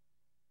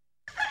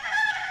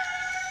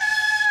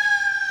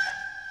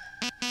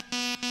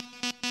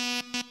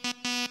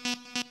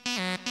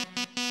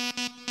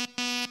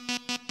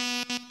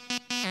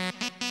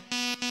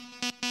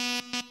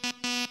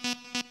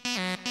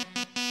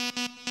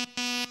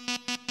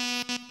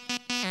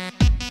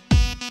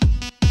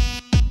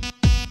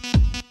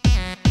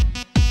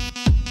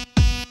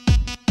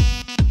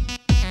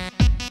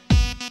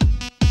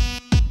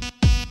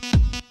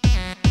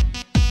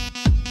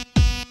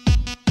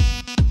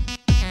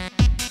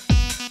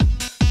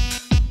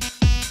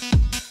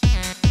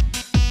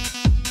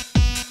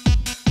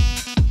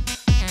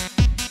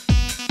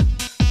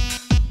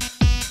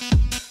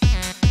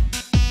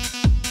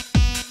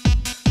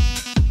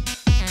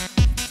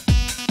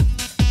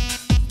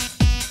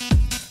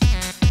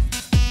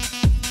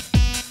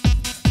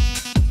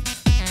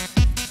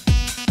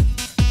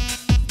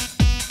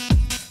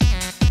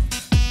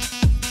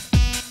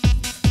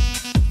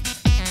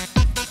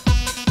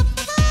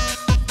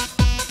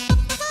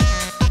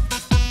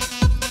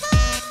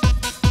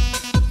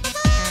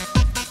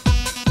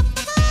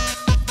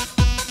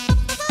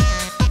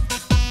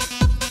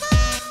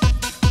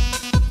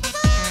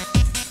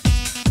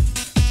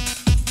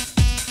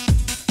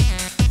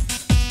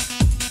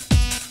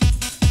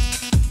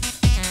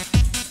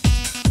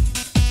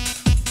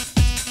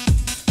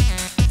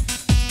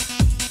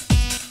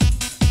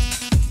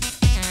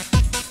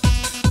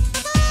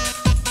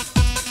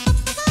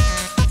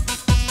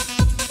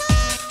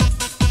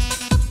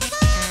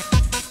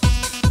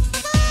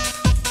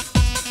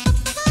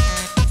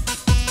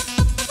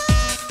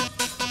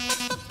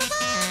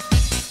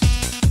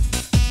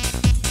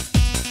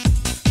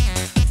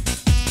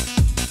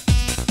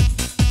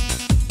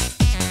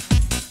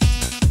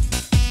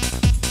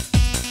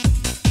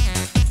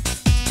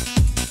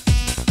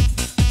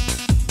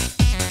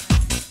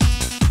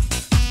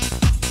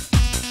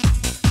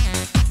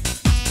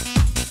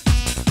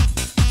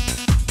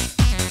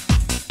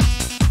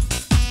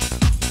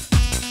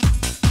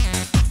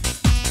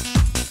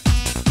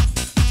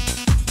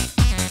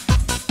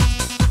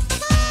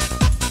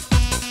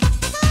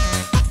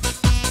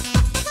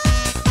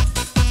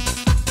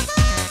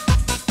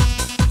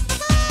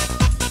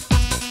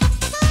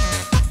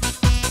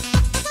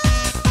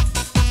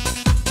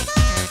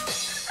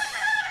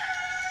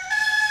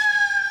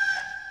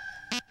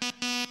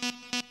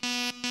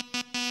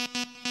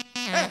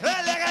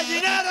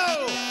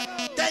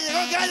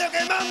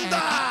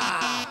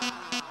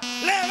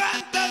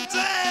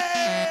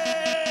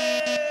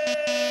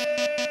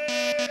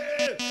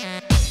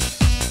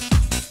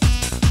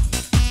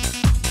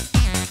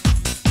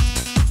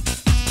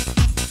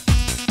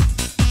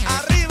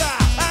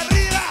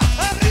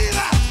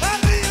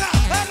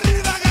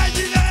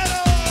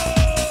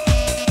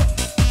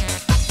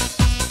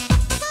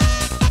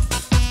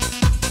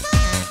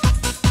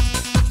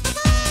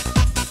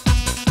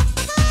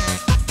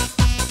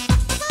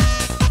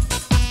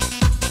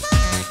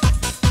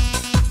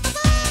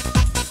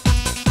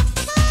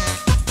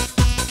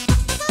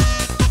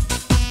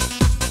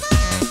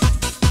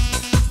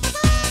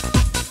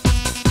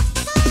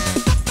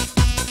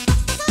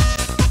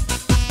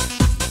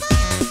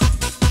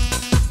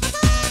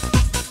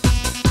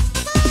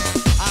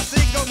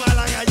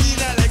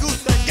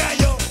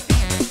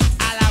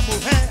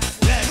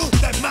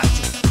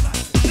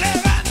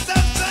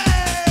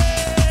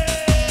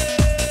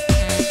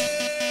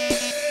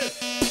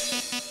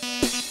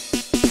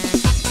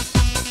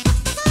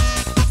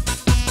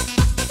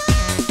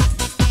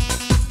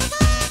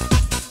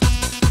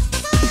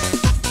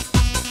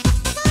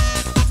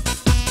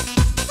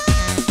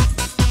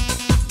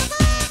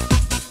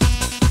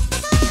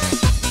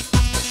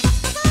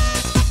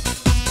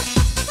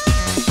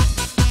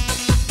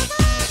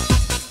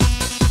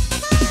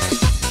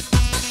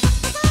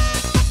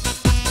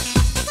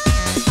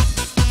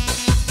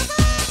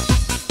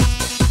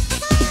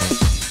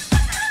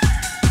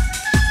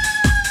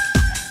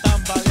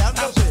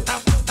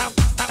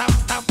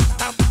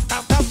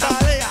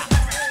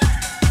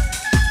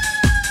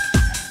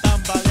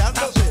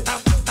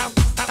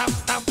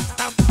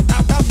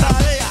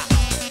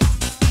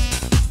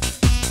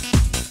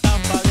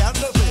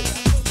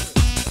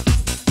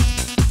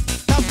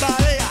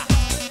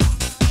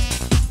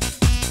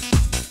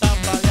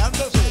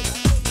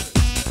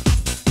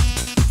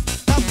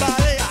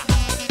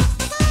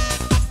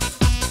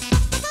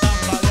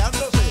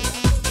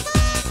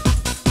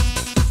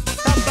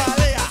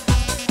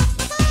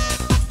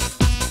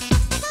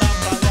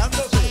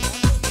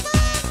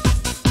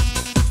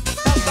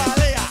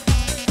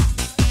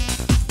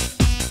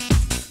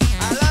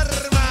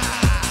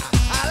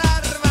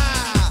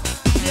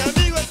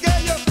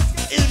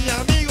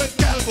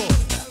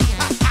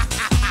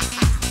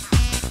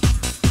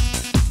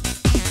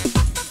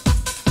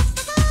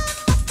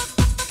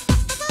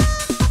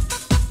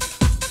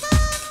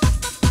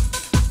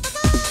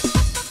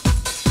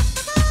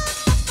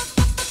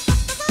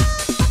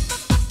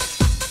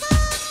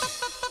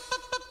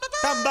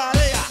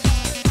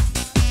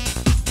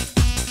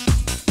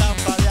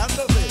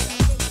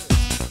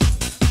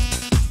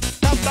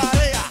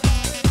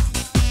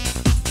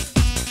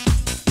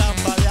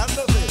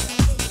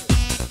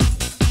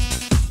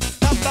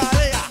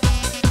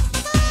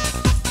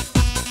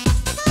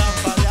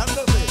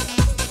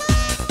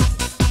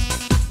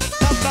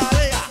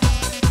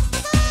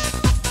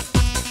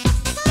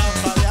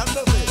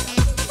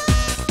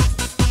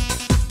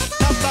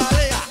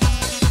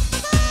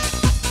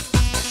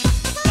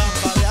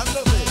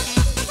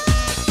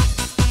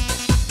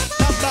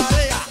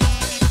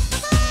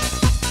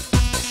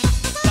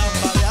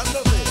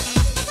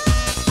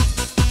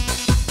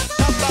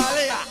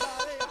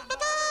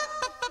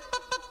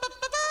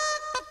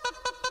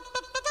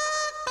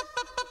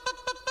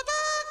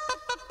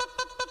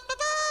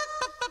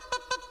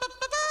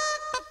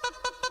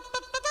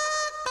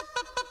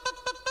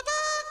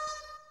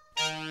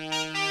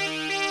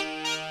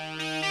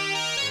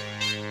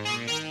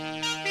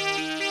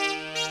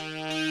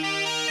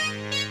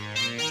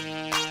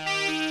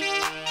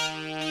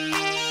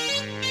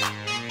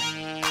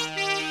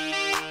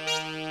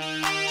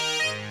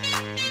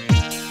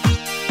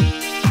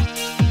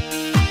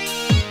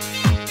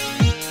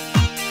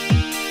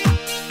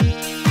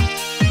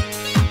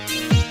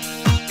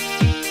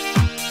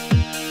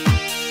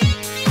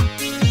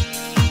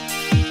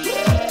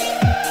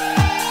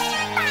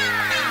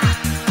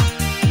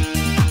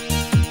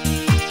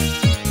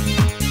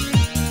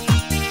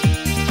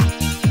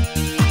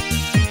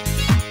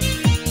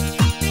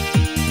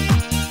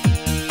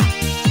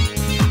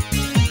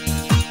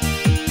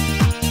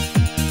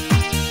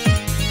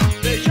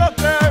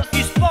 Jokers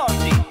is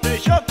party, the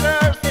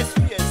Jokers es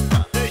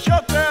fiesta, the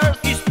Jokers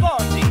is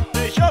party,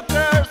 the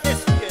Jokers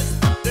es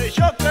fiesta, the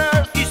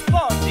Jokers is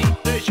party,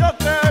 the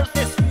Jokers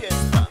es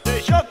fiesta,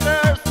 the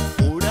Jokers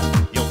pura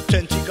y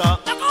auténtica.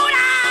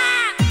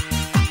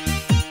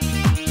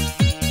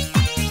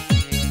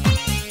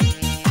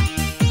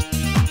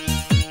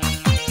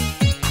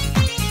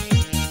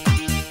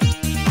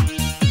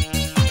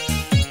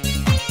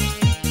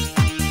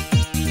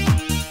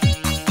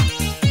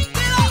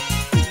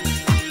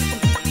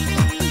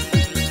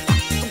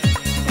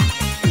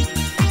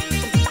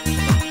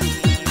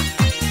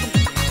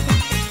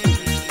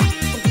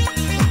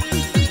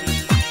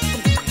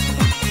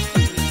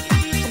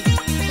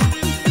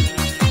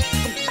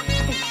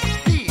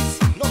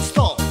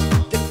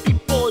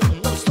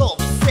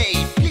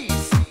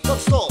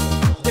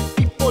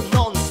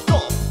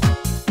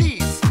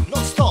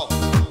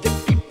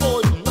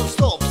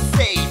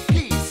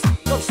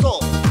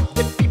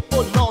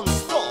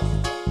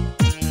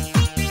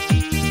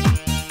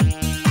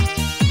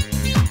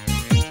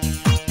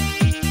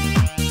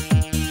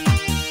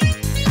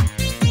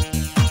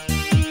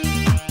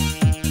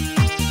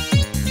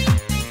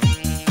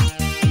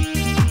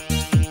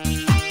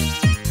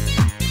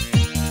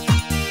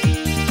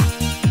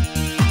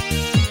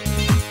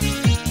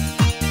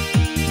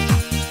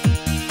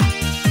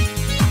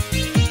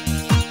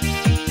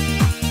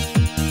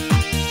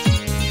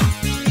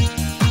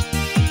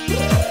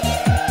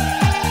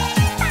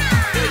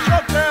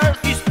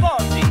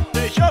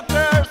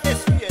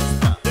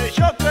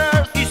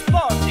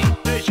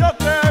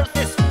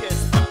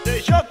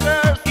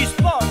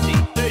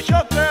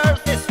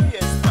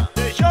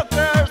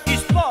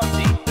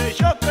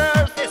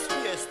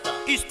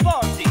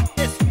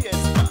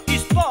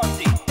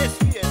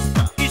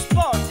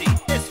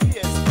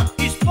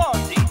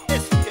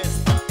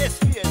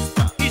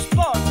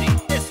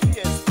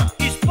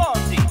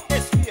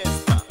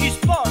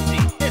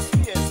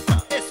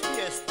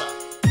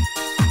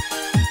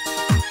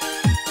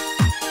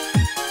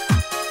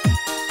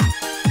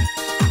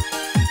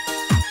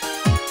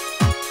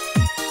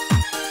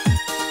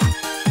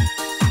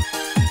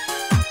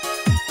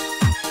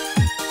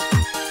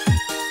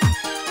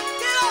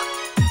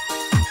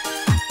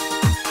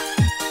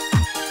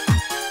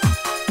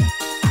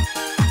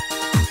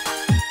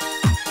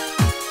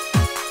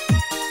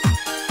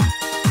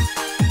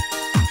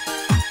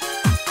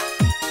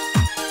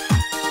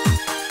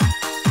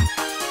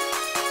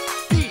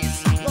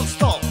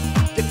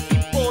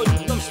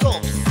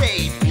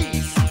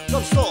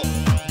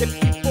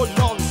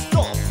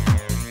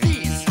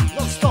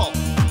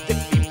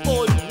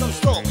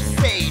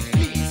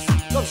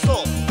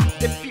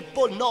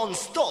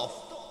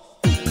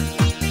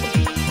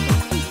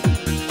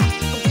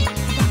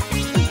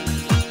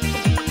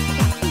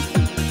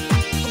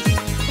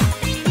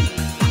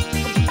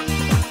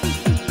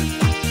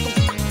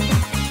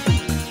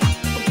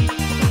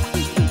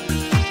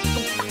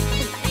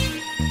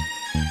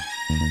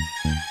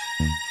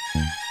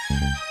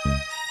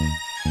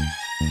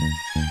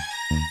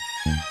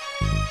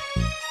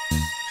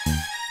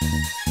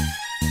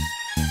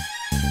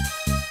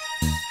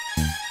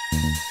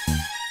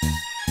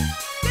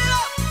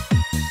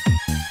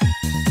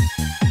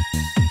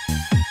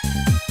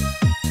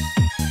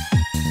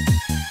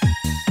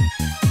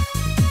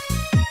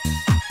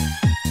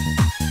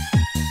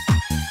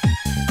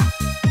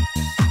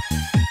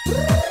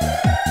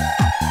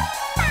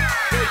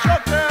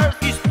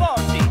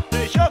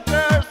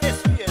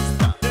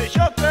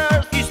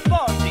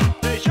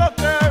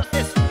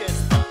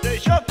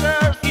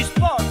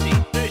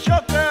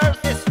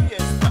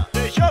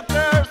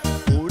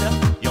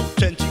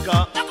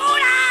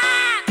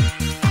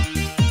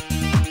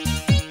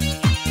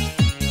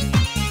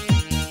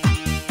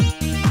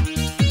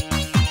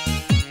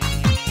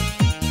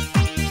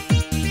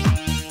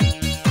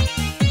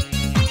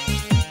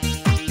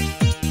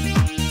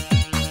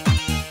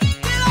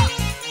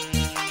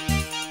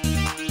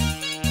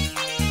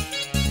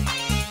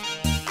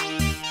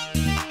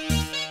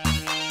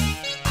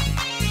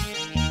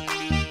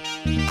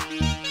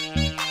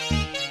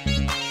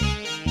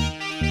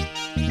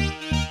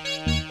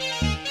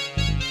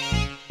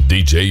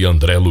 DJ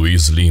André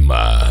Luiz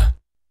Lima.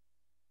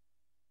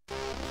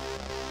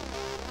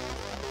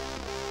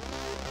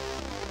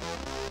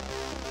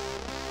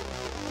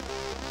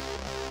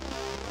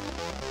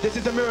 This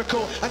is a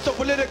miracle and so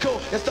political.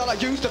 The style I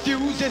use to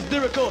fuse is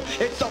lyrical.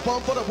 It's a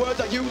bomb for the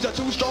words I use are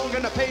too strong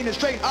and the pain is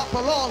straight up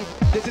along.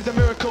 This is a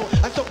miracle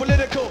and so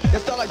political. The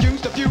style I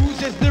use to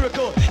fuse is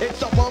lyrical.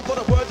 It's a bomb for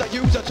the words I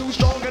use are too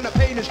strong and the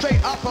pain is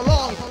straight up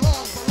along.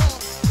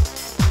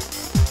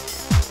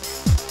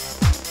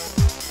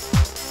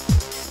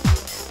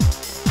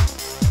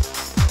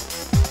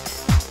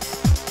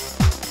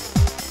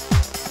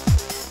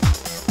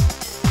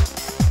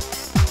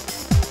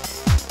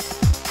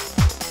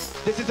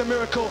 This is a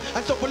miracle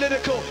and so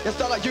political. The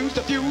style I use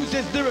to fuse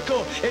is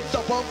lyrical. It's a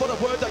bomb for the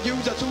words I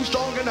use are too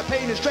strong and the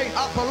pain is straight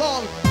up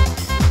along.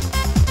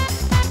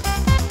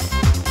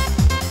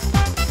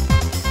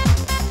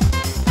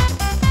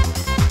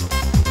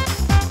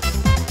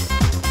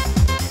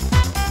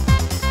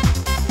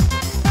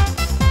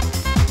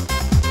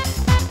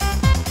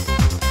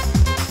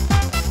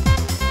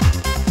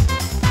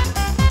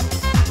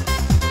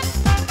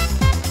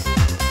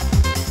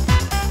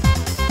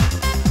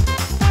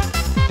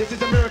 This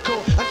is a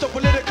miracle, and so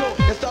political.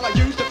 The style I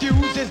use to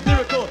fuse is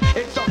lyrical.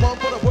 It's a one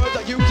for the words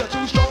I use are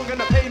too strong, and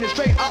the pain is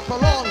straight up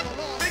along.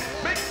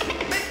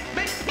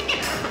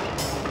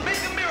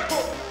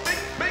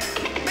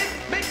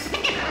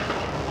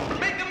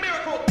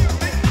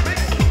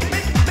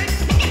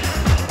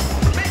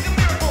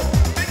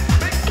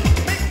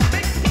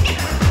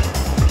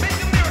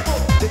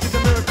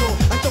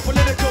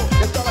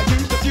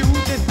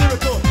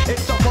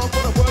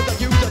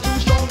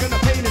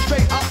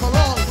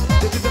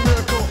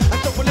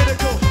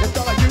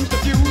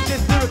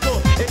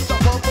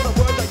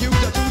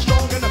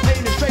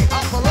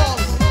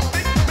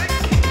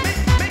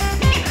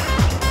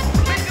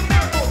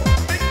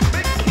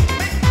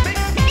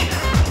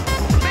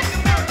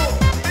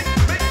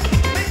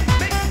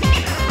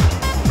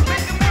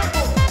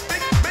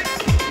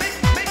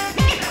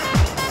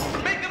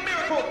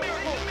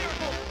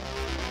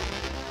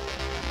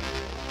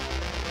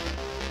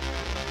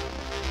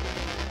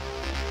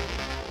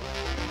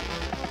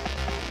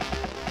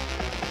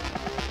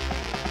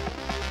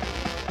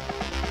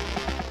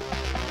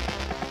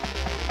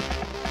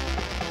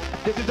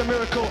 This is a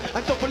miracle,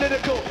 and so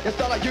political. The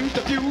style I use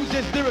to fuse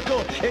is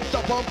lyrical. It's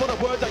a bomb for the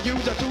words I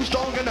use are too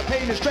strong, and the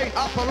pain is straight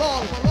up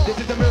along. This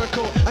is a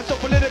miracle, and so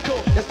political.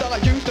 The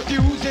style I use to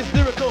fuse is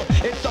lyrical.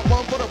 It's a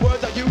bomb for the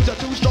words I use are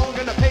too strong, and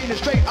the pain is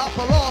straight up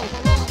along.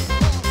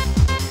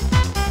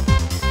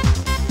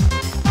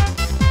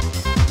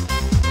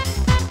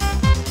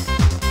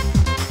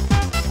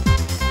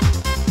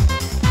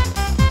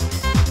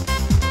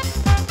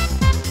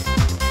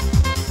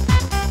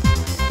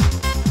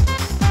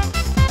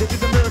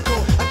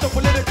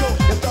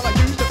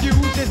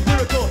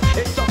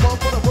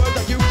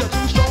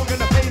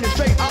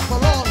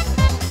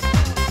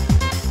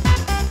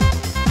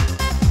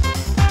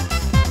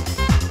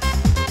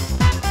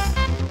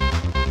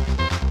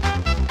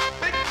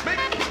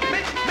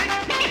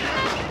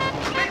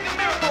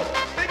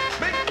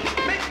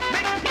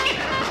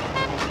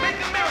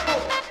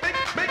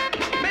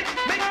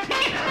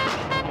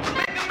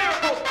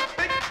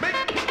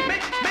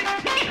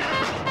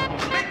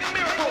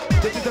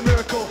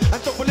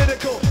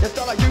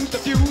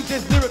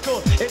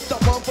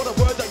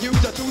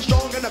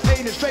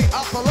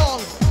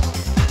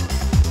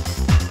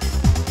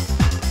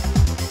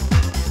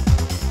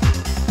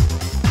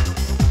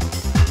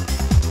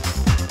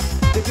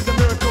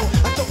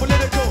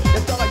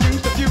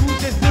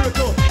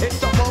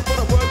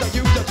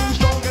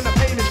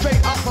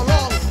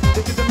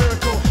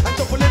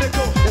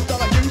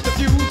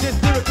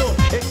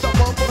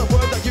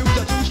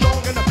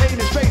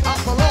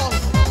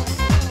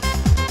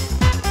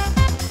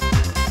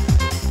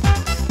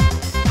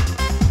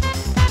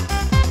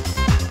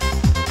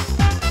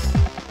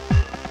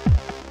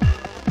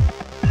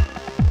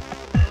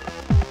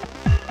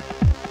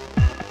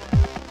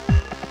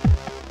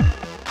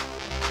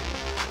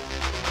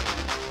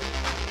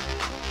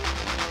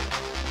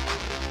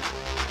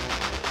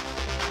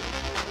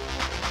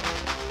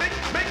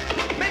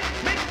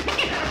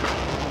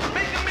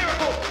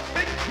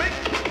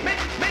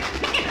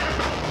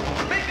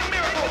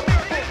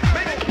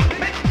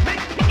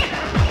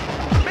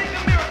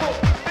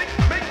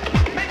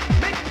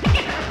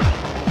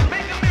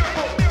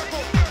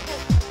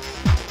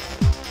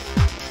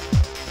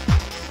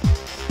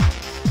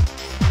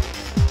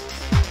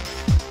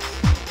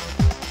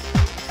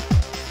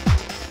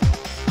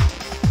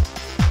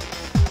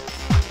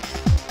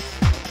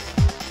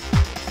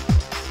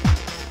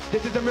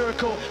 This is a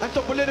miracle, and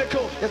so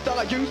political. The style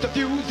I use to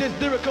fuse is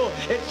lyrical.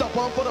 It's a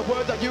bomb for the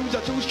words I use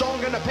are too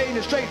strong, and the pain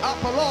is straight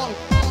up along.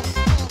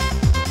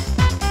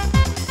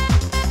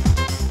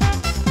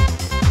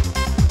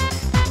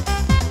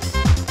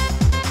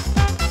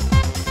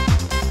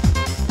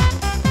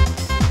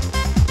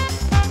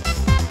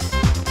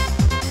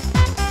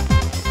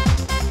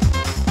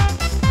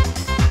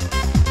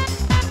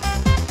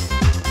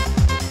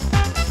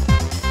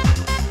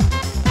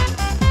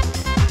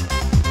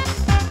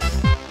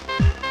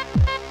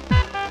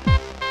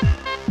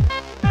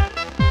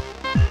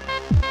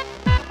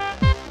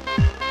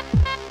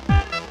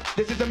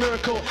 This is a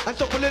miracle, and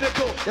so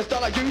political. The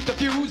style I use to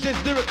fuse is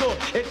lyrical.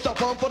 It's a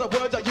bomb for the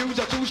words I use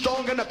are too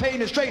strong, and the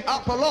pain is straight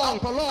up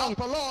along.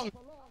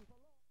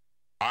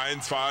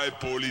 1, 2,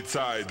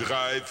 Polizei,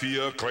 3,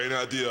 4,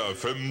 Grenadier,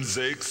 5,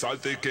 6,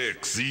 alte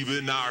Keks,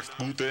 7, 8,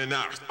 gute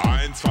Nacht.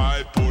 1,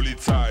 2,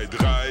 Polizei,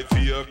 3,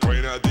 4,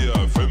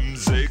 Grenadier, 5,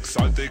 6,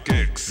 alte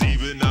Keks,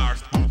 7,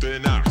 8, gute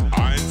Nacht.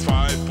 1,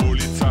 2,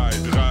 Polizei,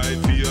 3,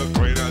 4,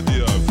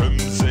 Grenadier,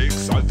 5,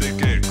 6, alte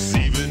Keks,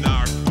 7,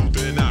 8,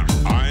 gute Nacht.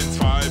 1,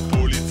 2,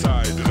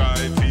 Polizei,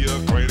 3, 4,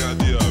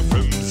 Grenadier,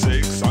 5,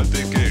 6,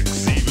 alte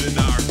Keks, 7,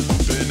 8,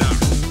 gute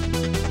Nacht.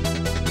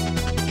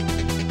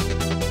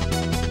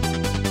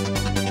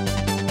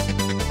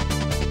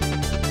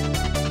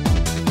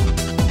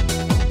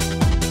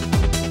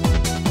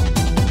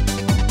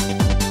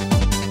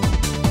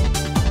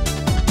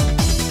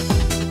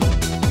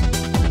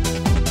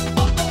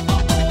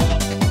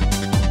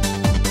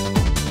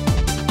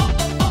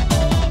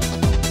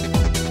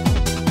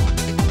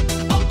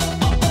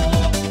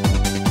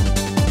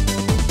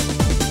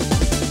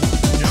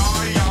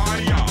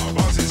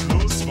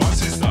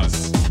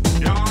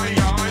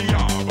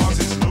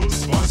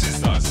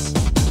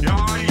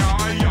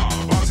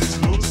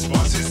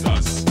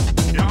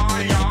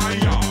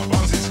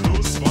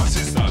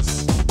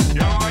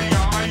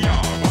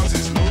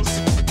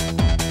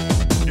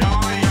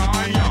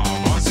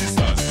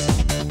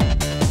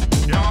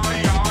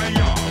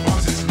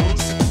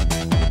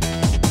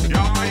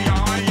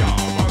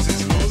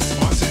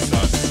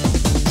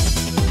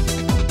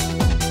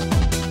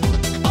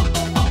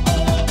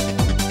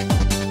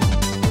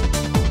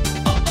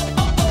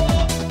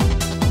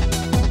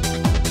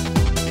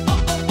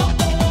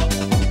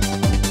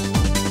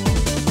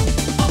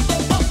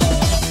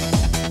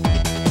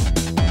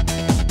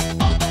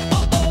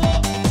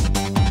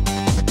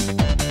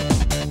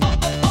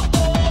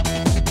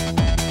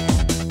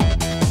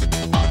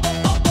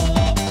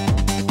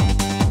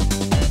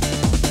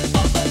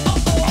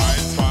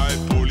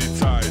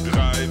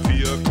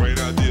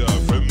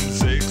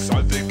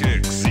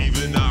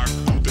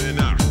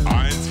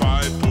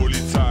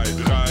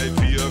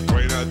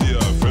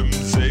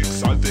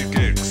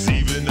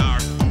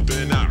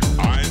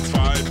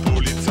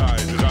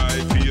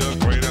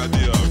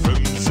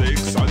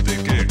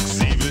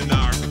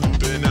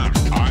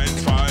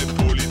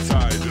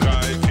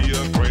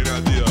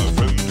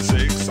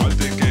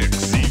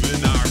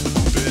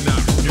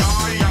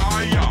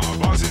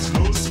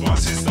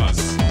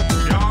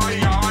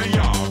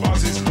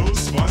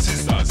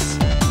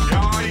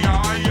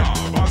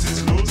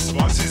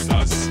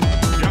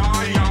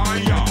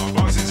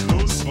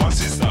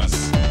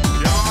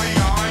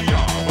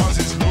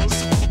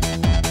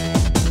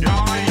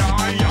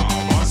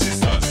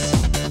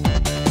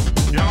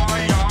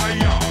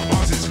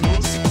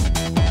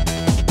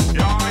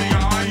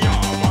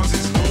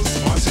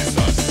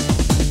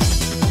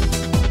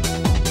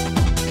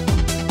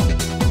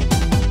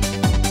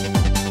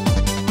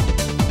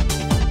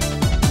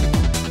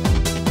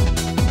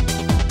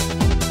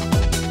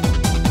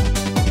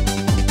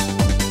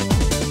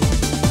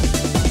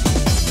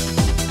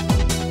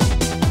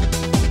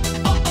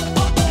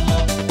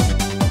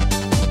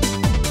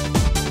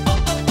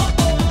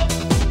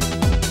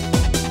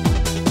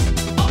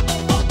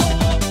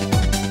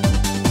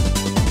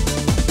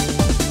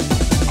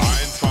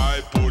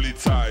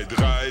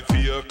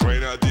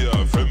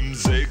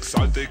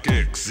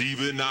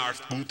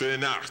 Nacht, gute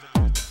Nacht.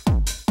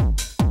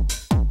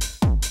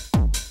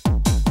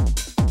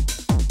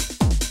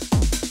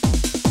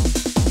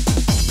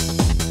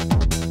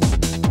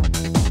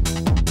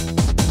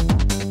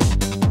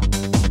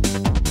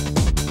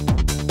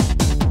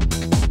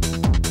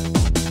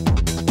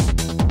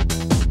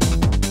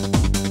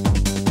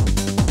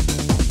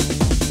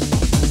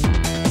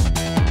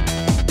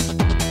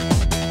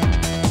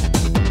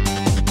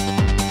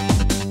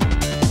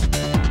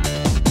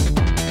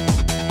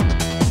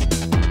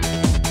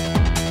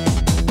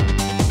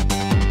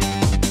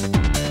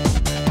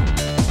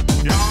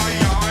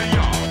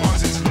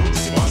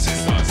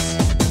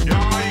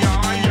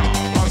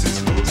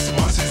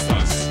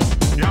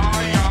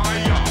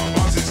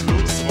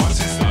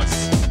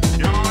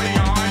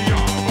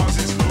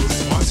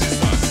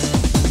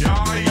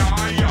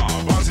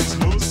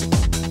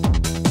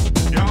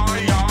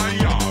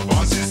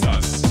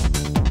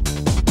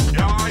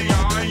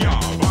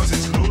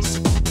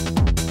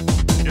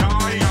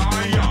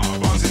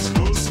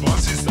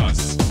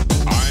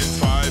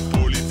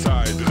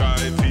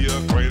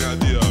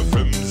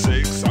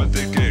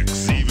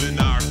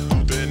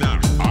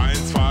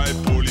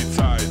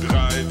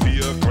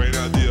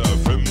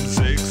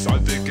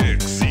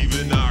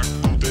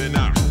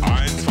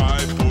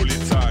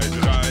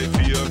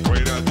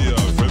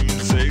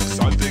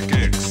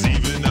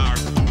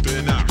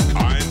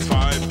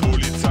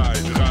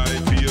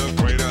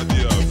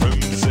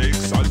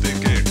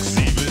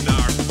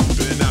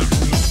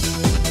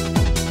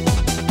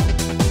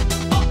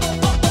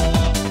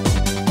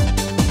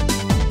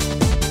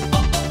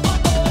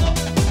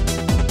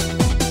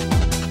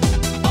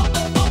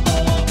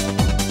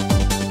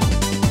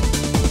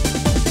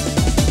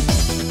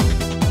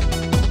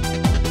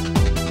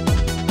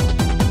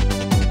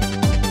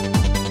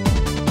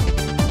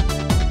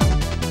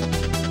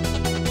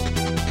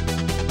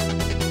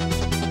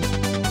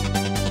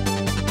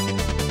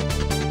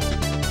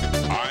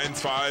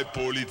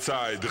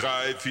 Polizei,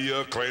 3,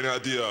 4,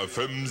 Grenadier,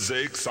 5,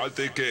 6,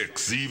 alte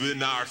Keks,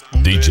 7,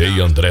 8,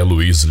 DJ André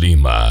Luiz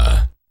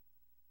Lima.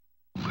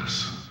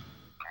 Listen.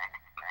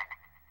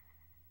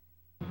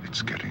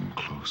 It's getting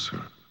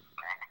closer.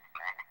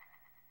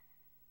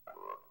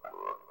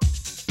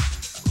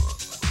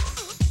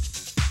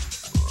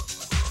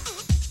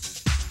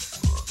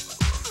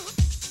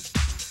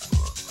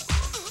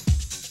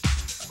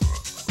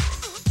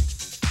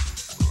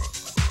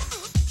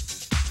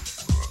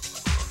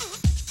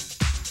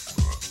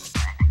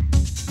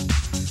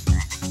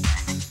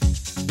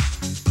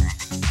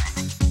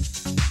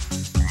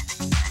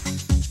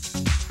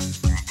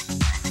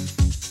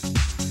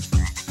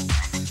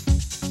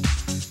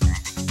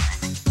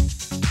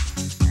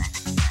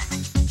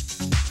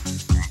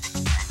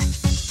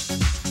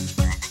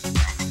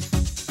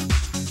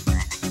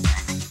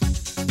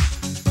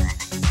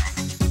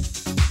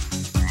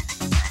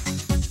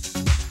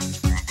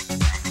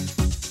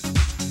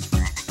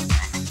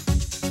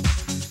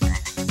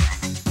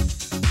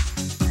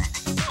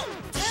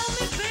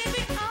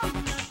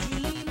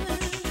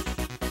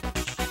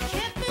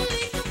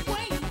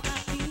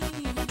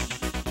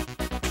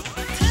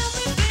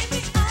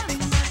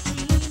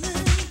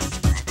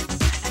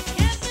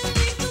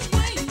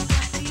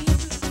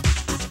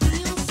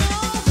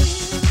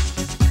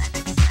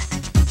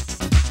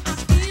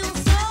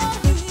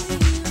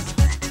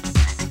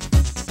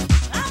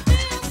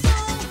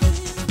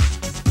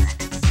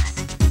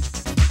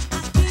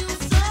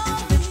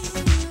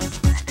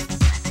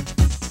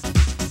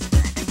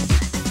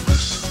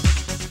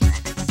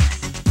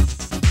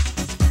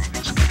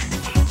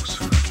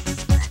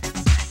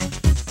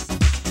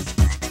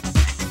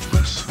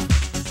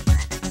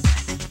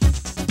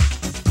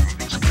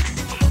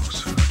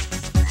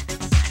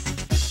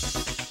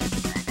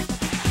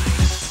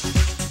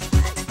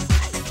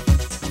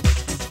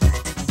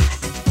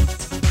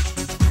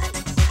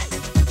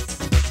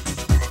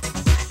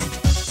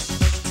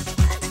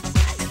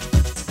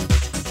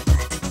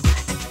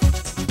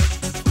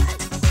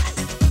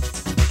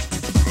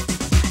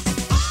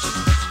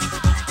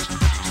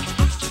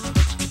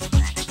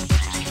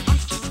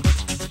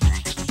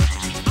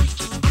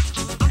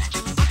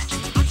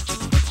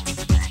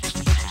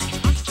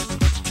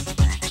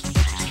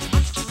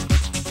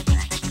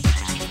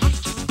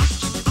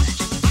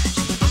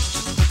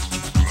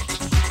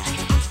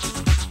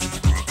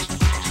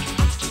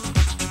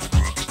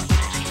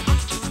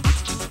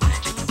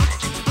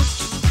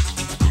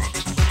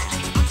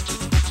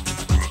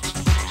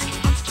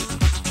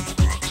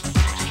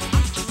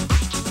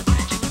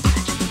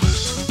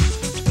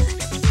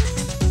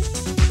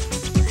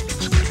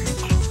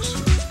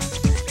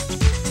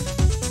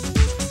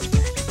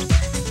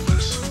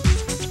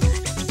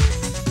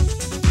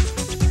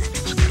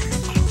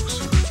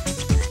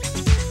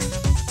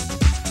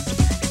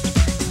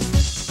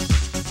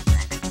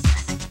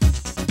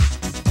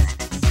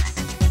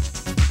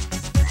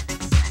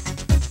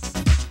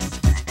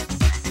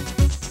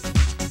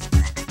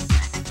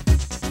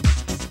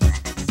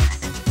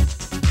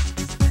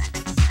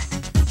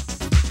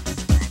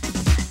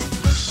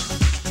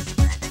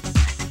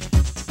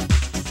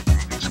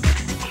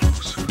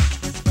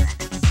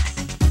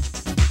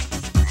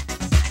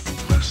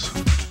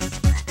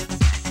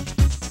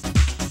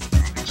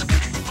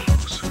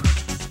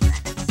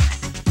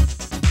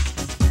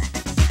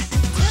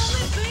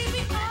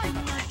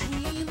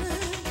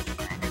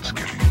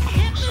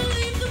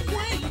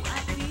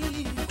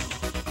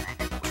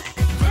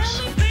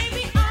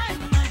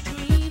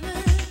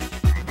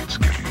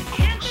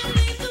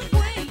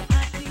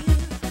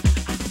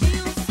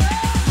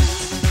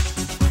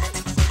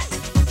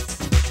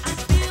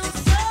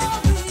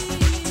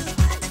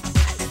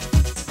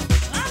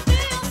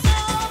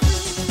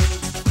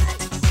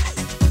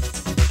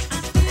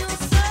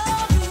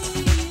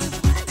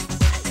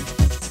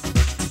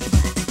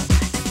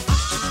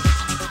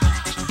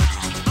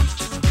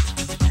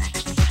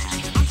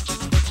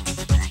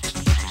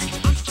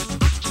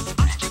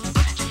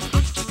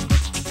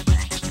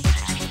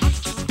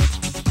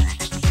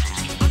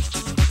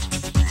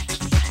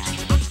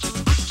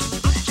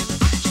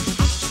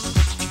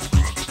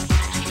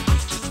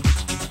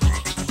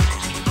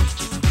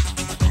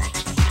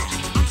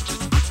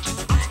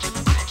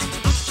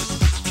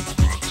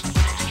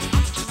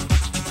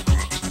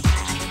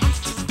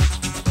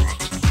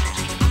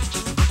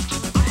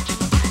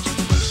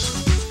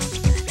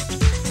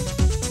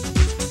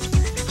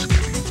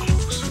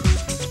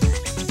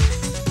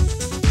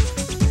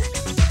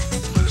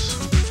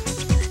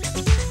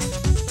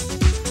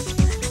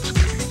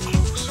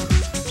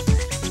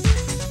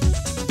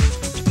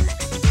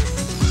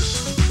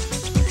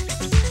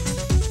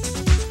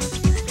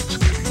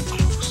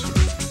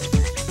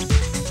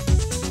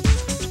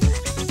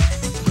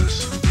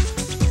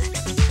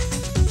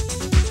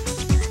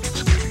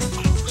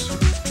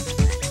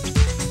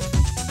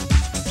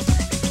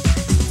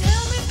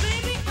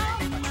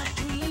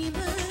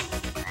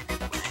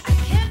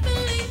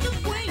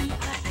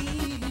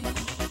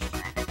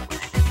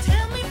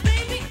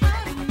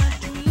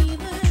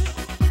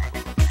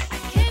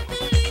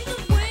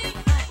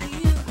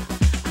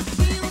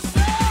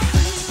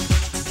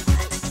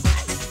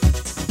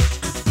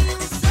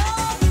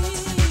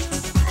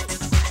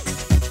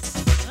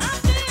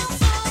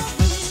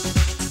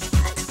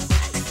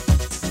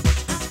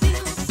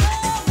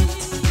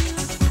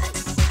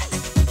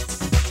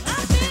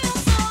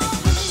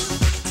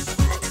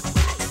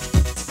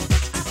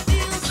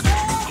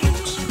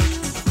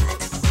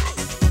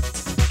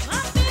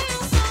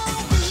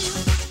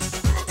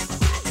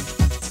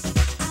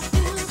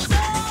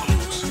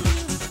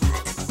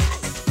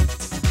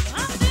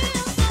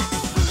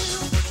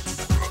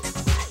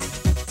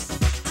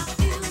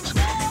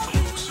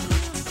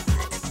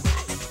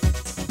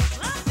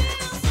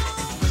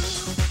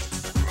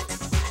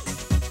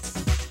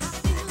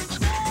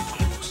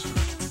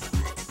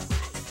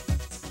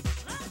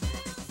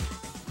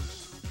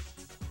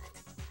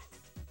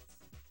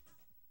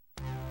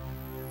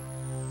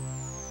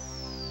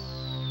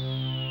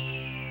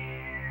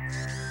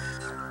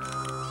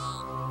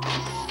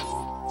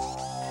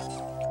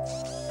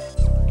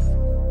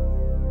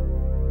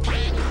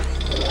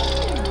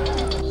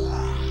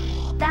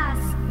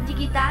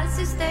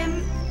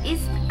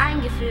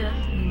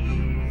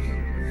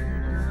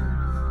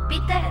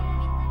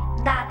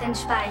 Daten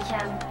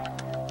speichern.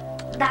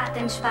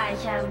 Daten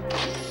speichern.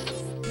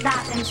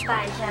 Daten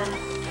speichern.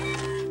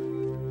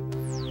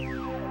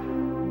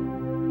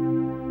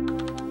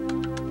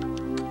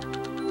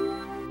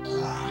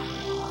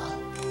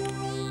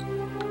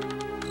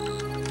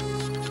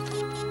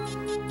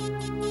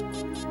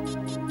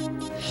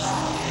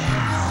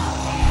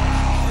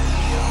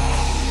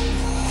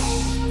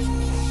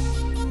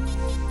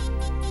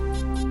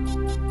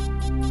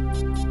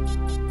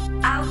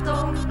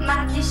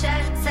 Automatischer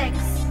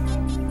Sex.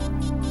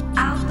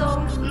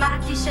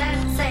 Automatischer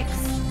Sex.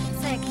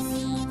 Sex.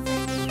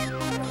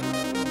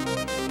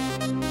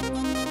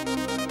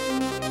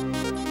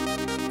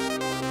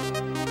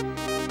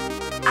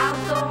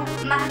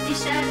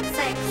 Automatischer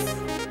Sex.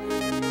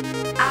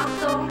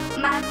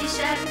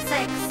 Automatischer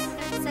Sex.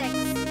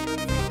 Sex.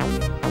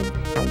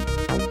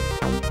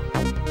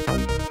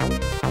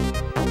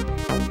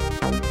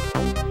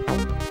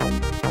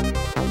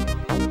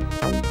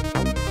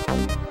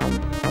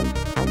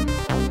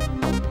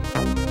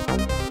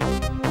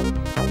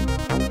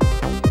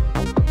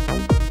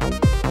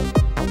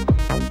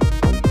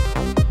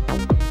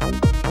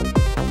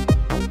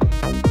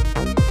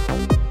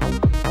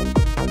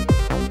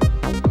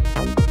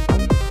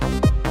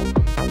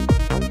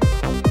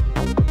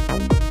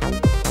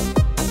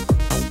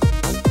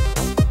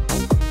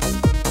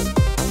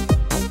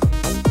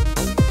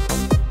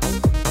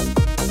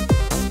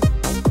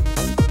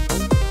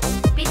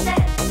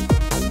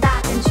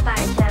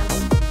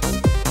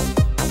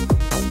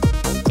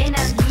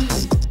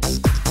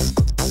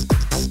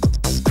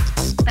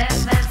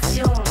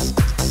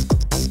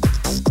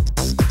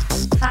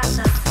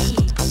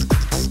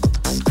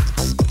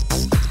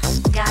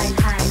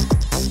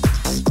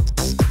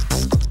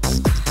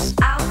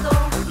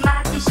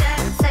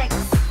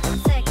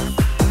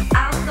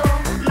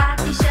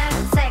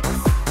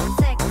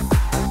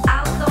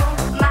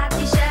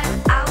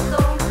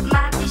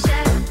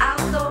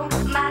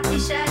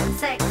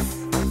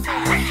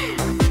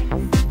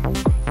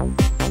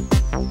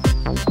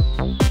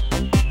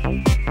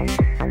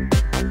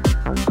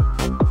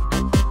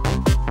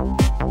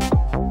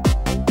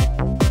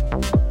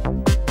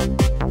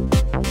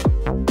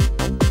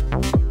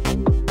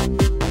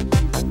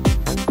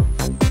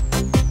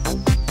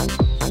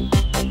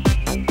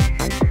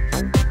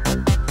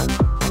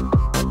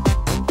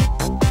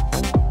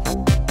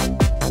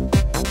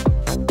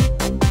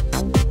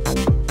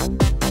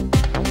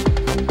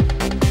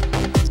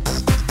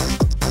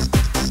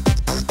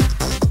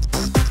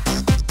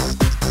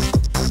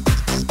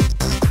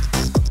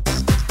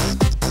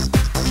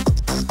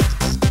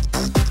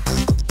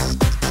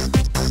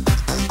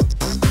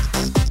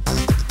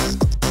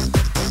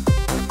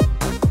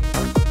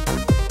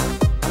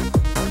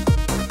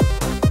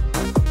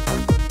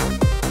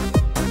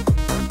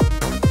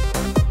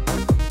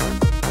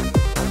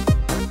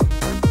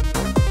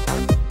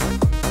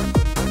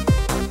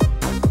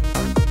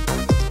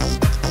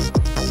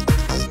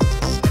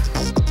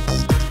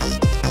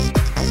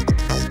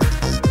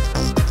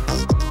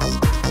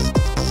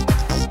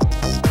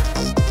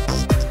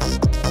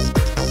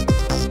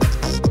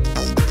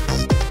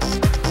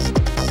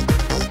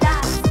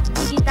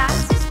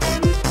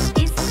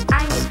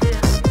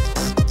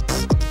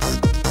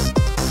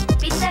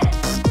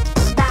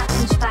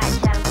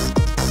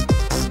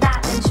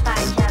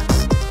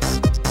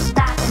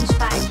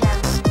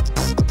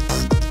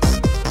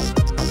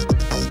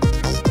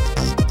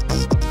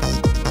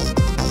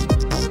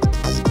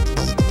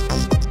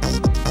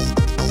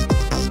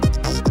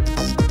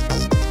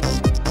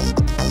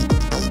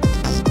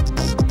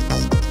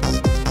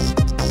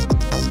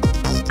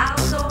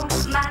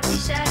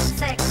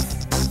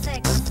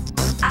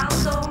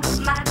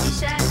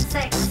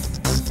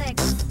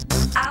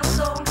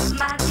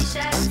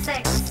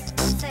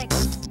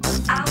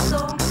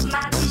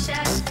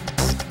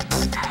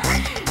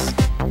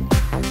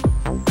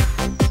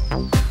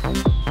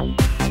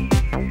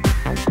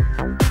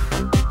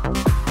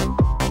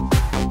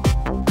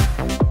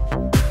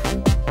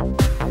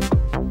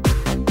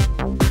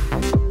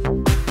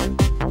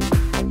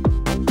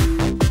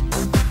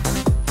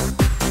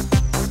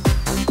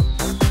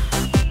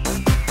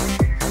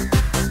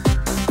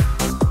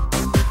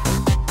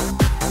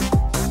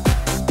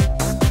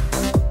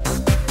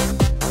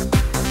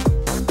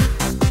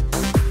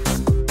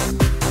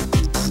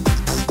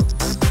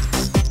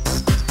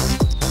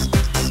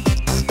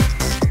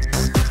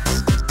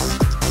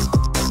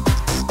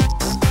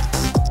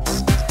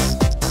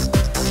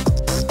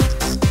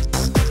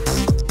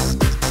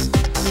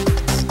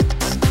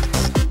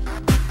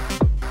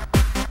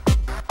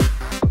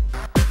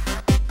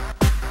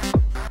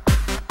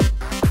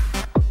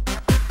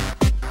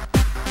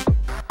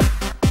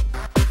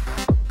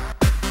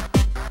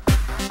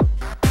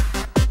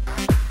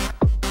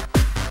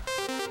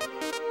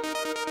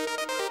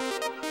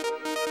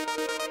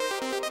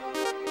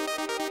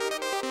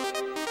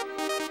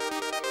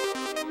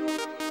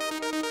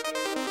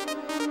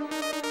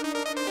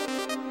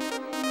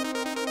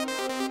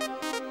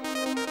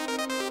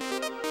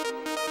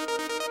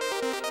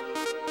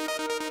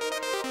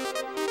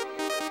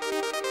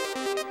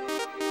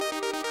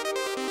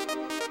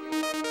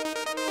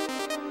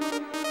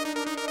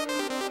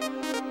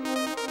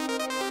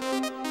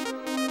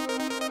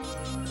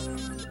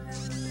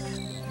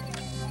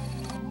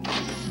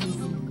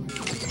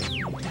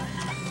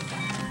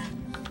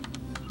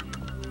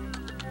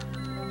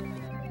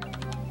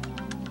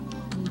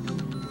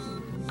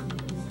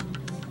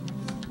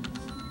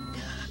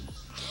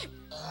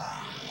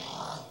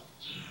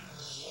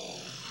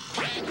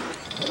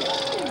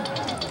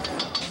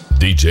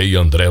 DJ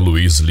André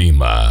Luiz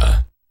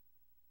Lima.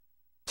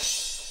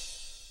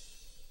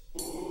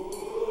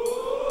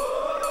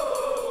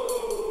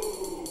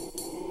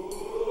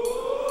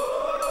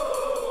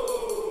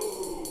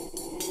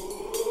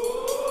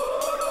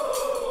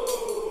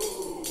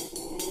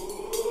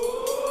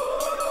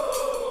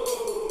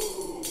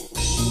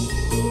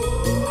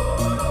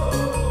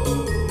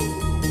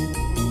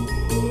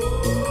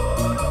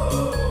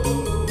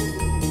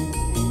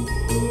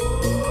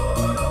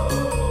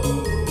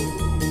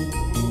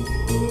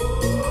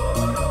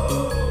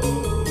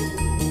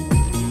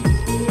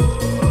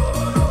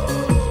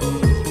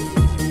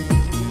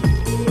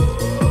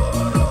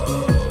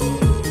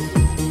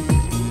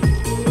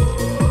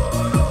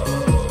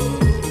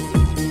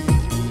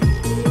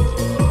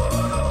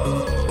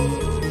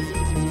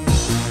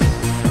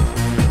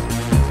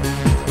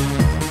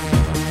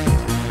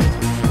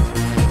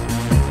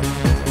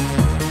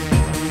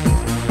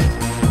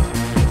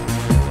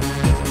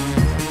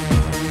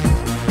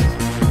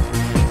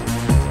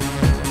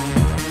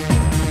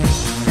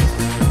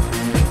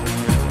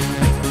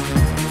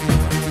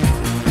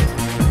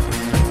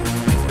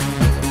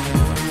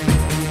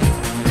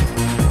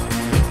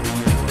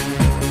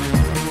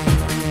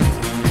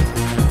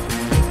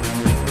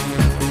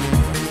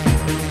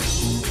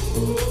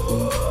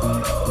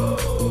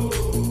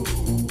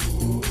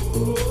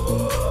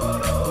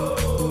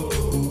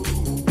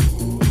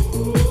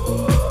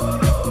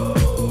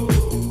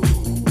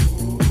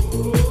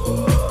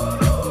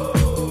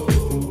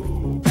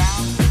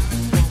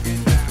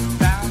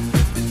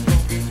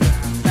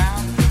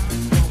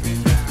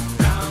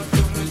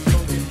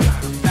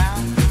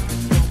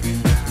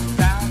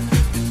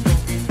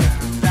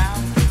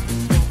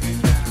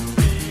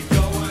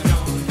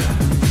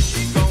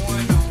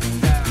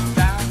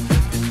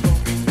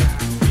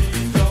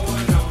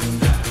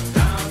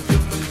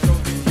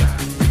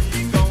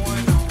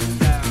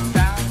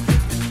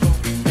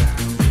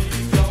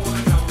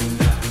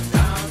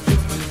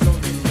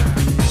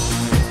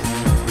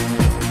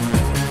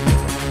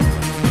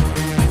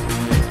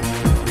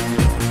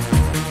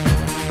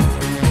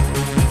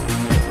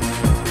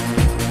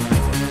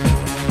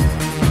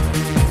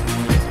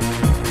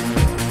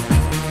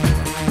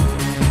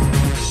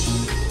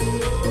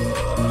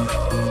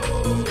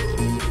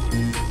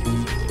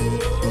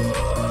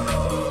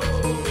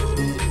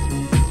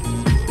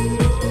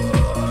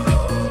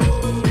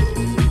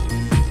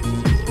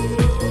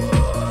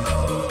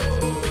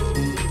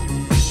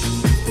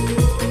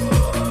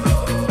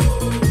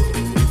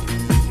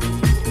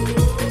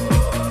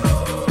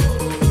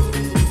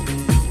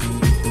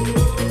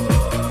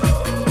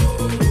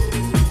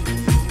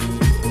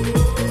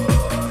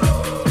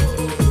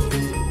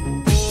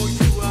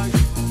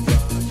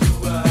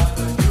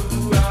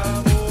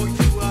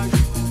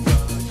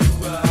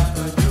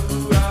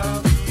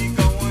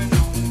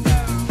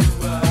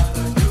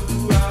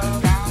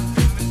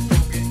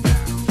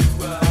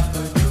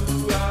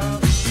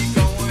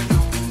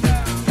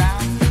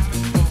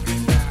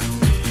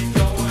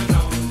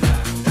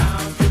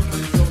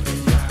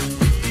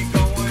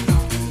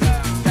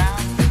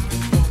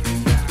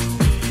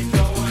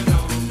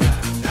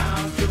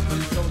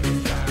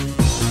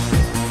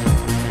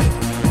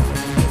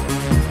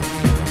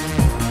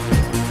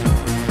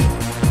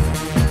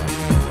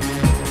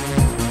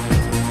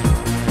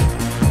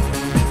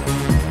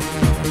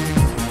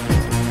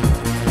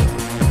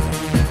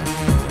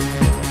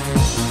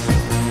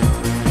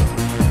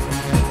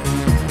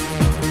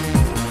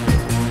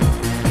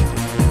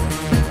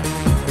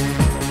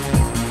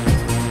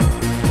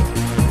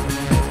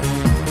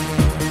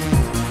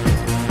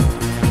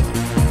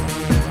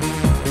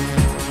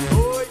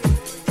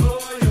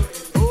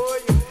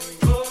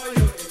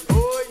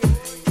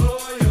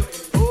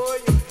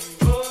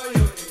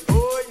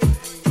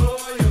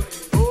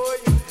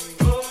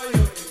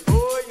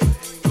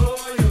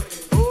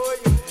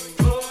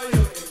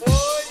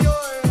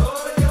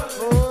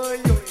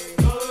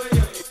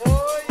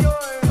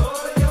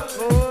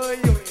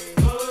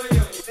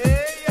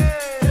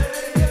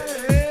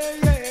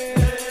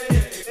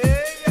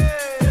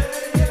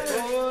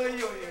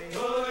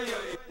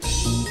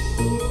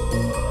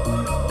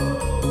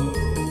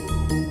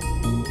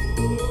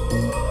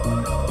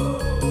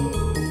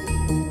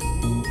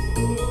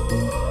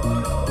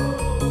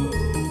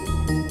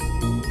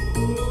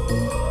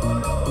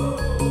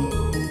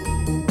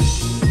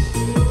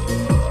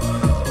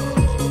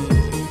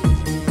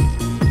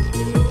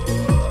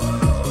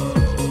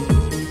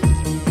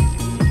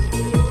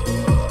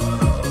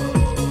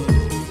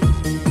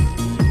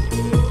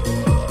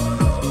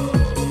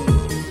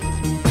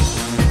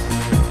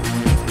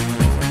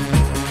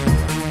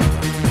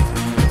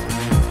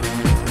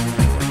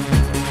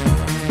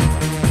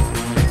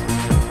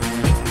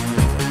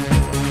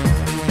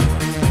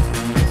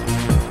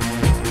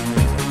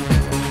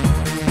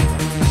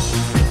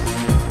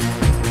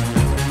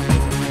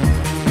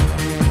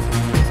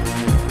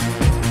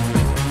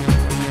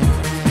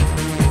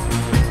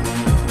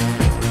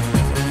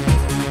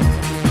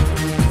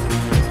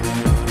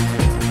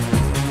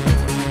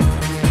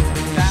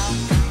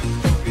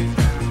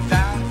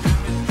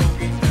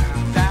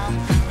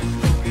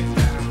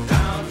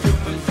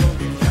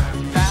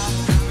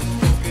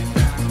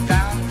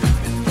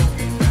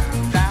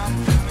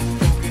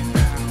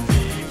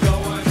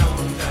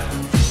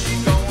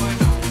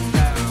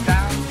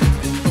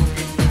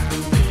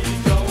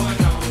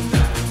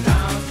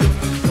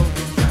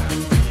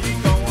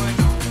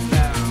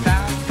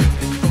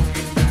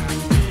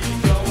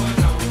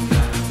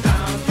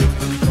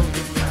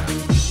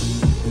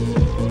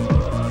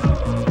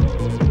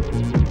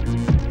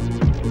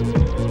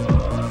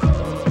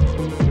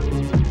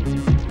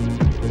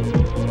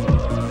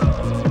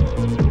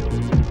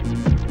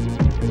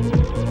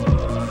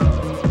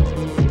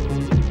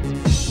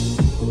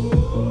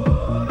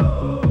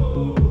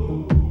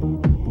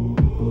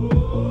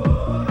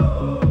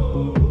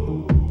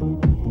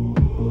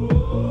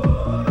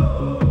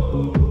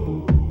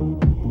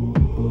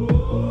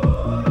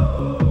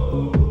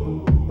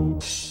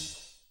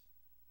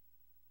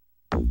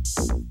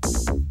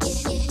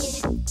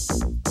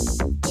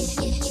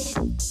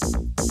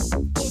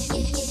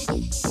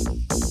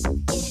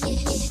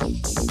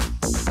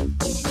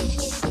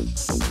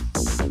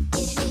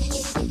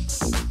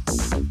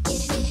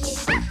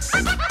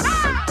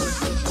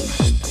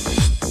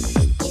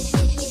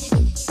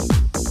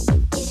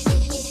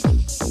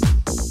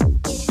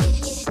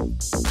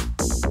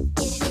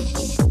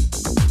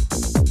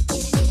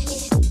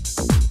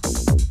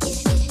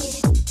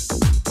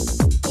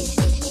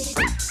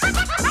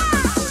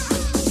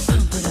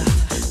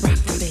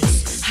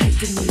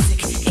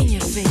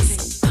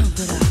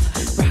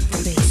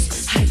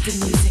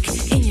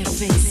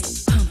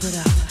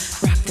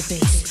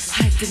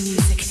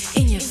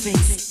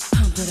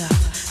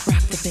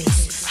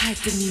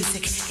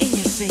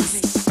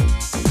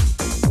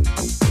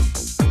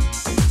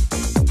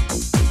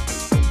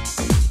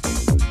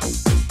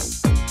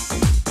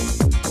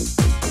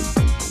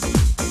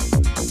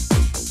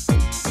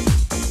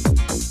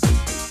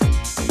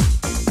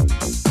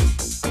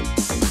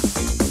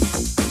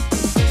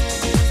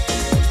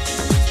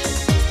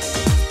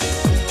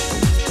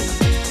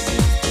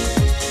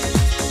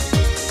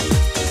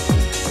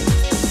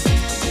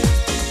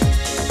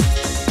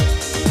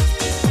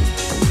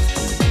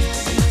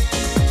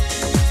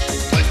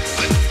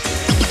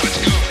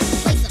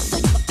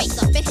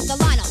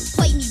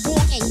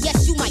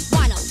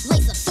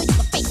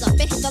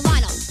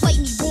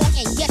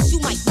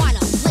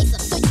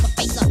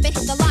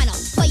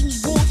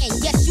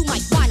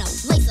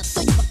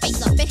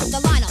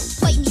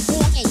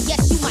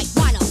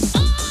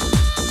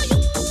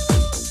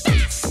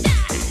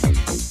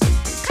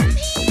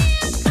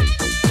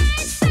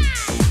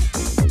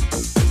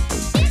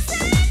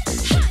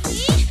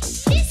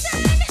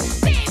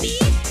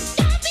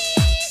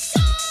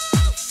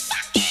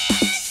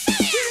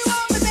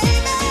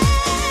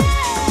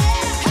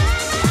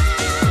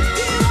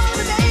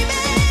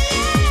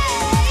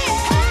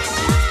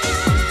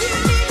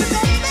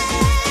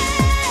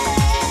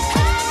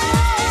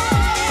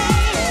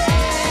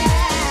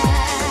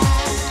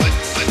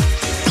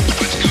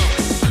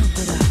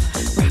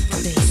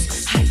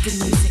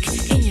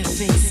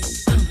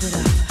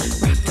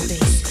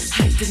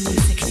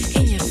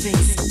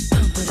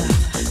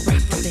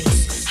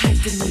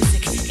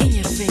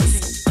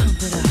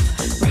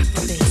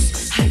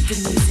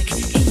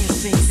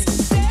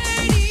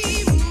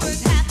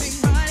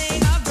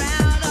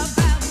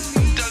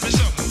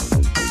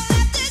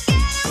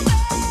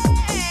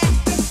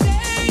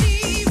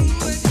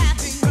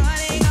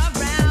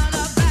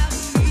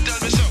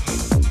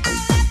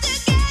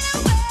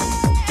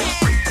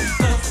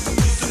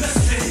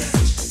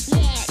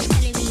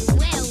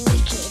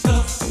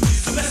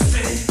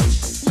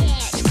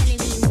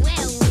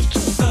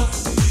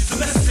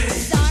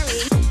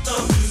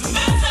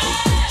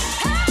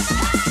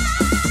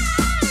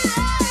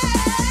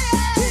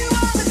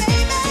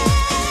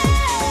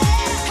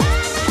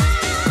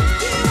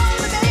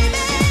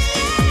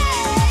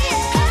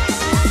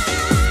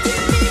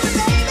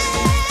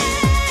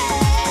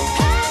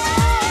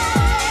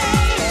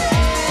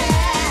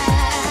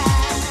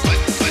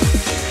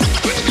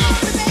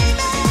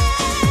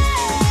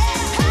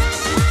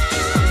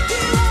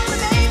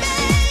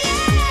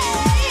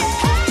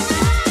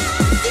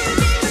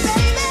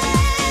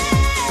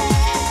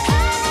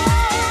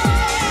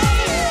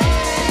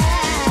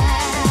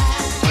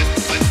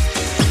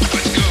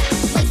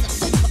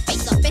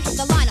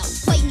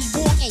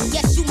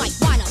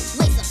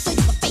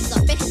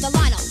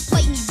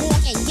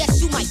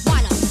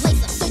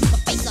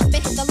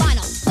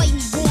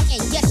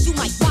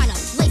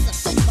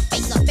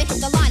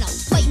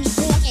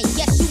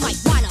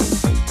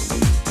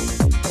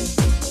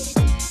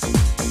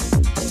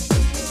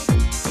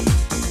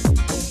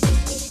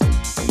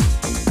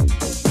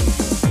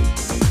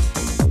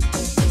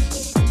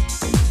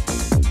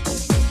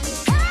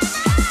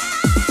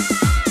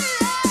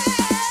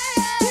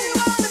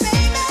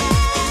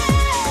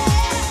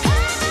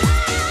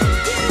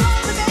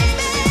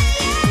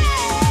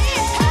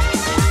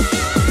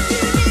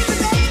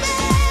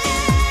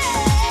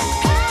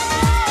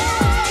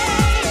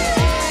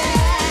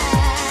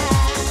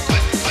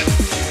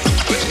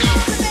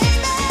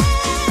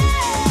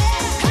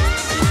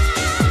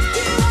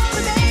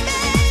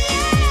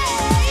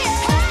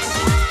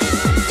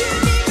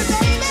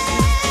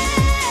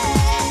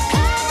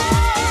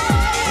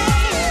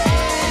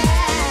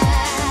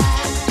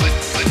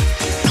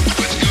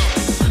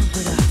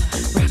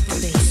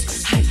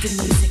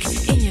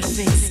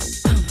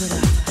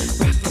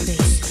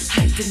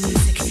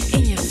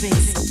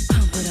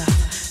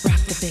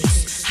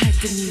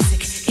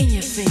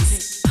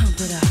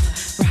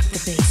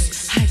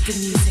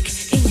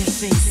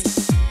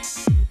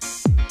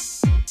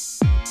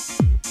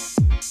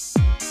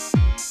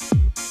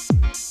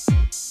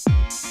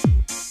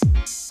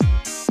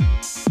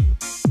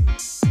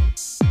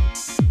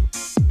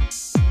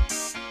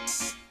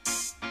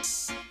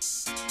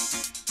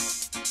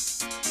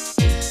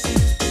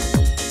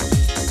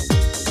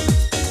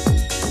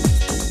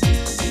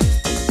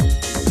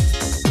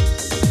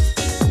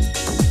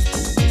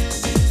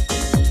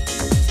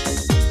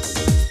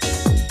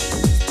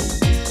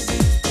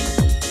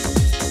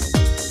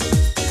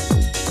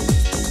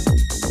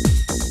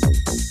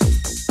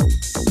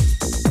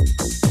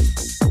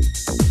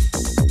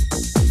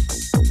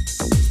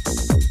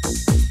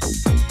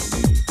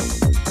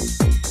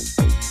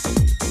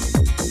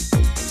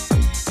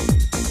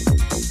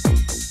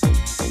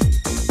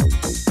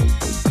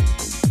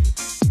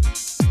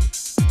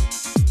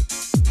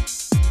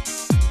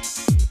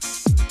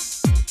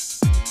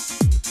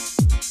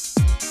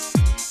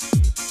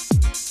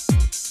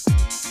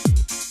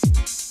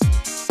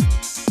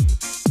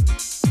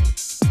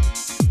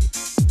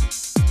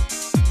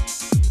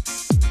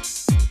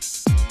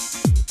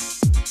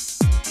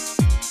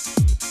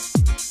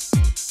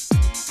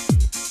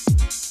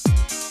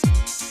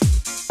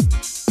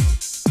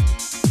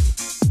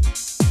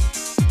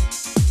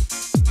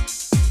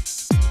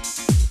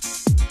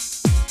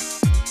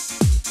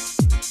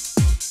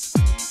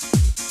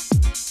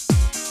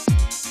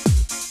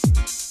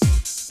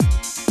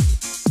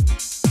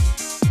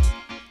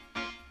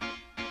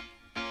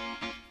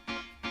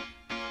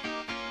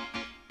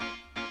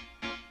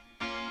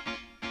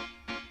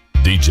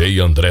 DJ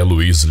André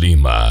Luiz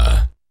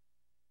Lima.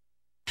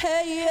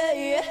 Hey, yeah,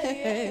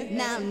 yeah.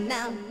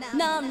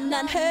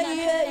 Now, hey,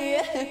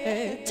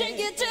 yeah. Take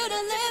it to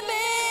the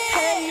limit.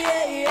 Hey,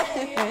 yeah.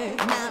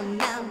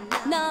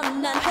 Now,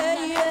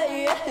 hey,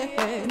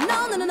 yeah. No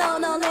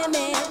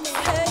limit.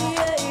 Hey,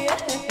 yeah.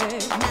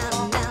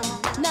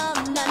 Now,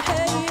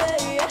 hey,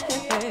 yeah.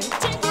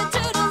 Take it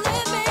to the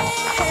limit.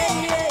 Hey,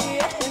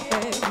 yeah.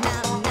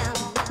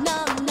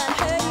 Now,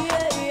 hey,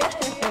 yeah.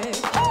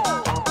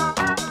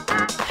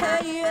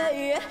 Hey,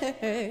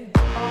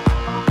 yeah.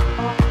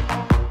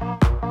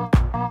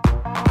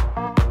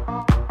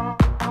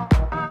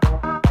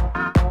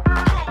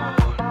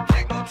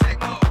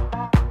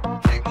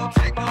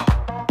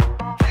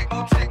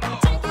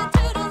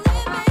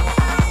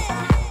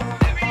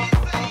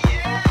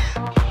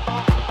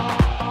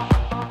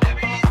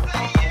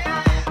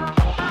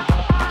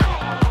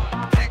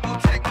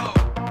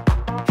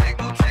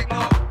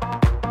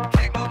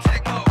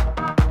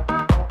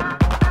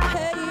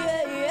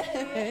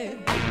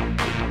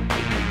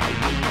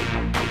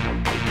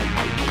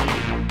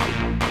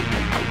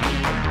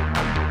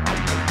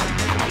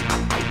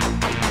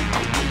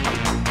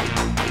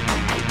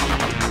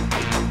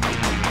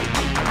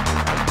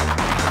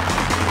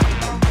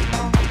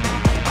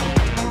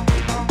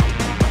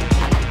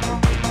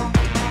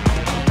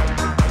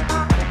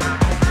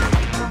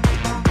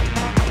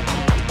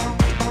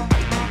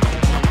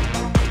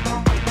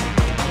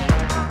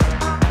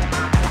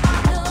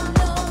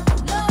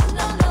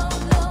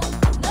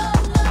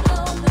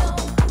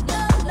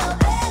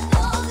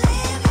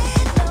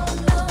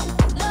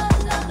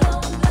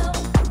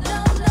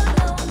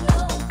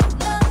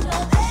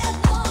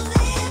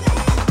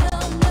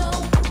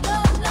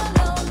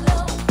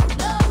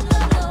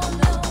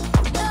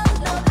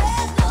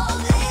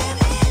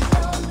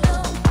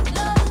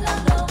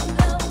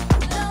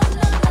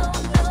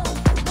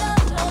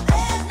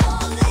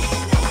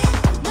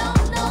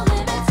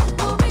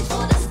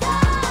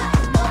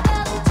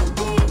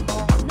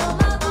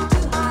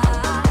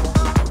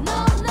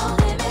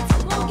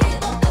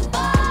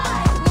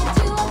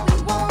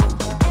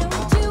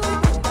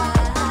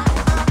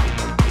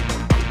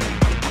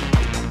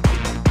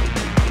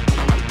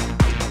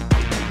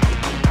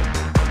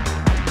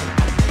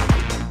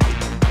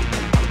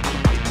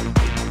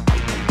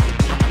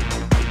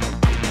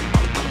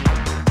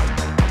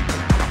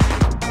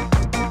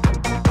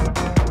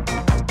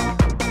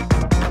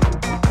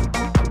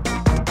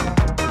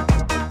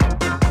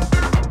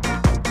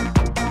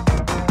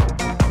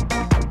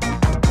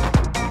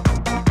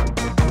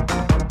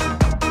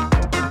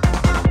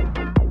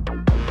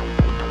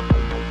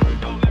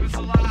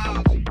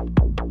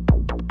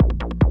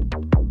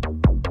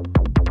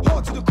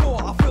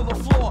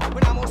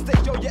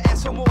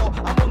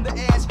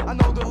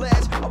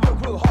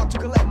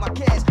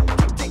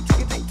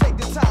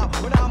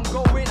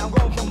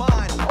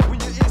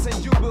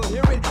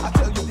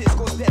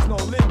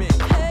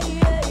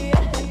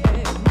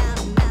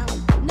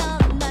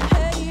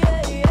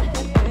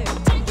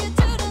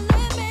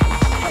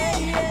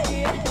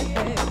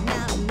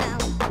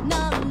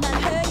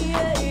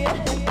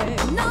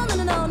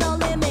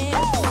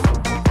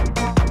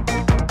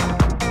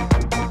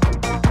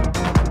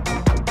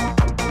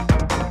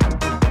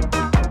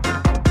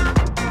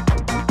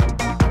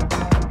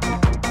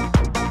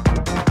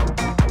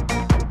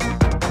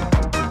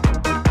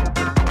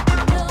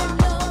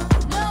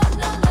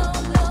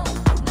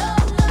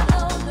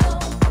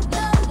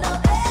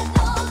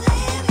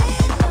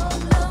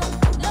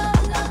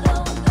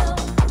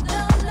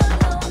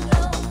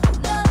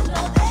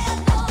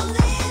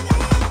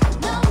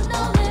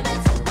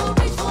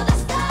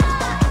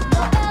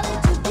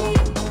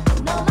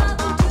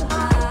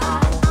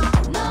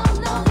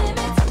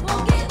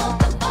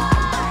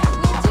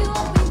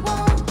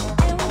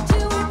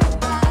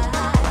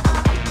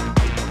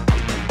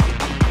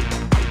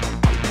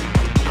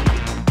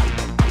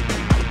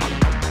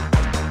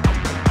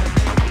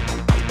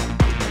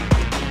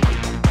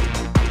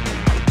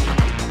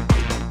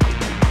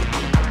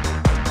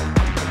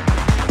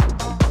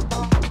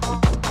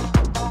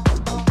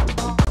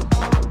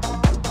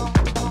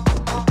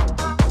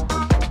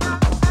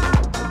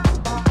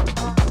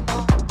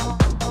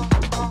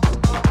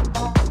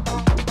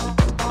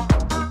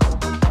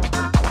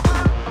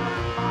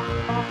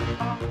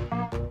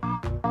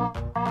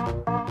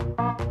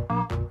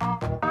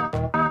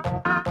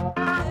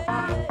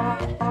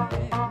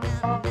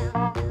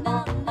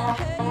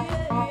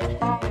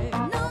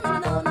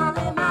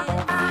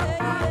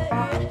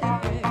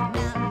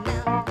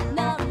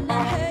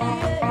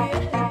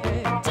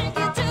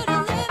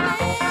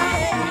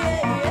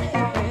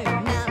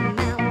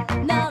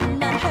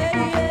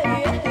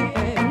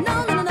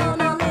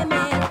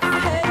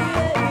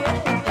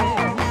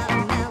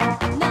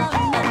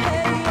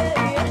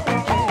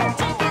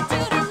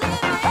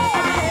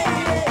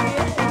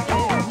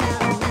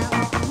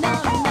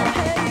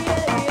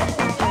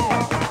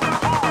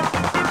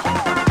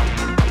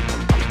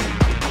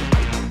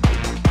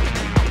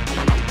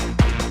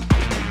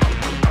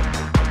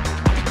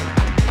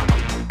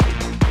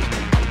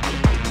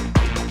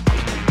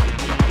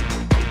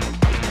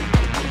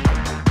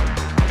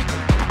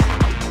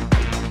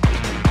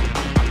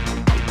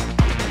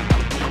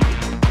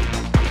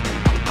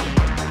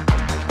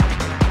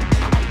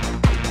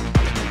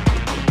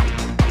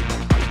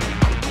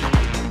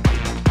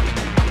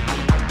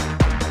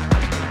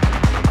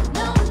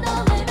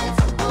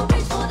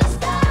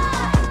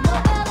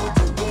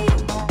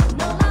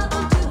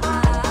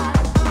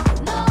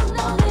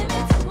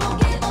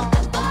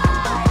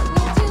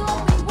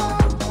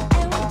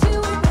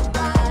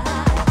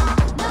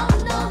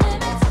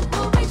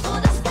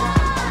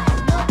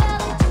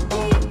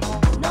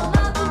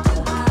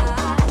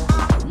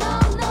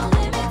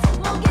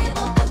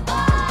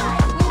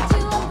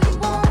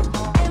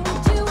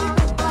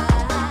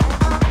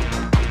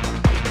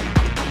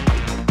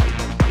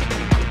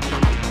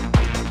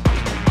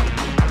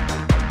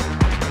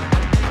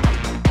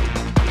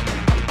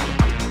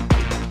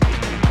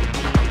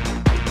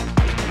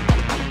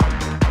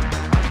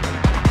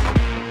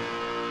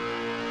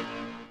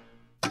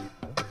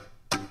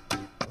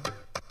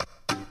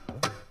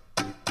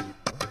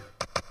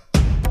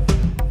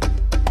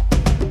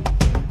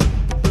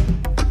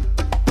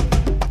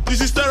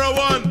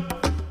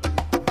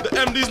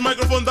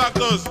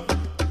 daughters.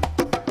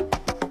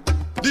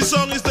 This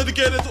song is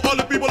dedicated to all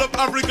the people of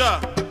Africa.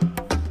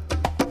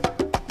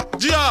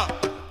 Gia,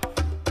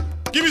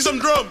 give me some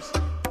drums.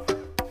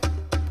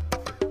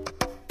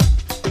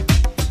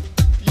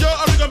 Yo,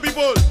 African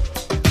people,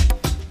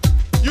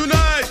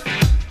 unite.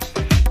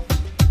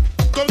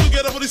 Come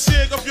together for the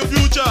sake of your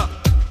future.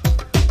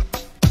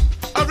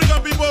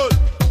 African people,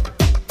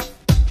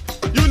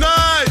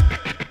 unite.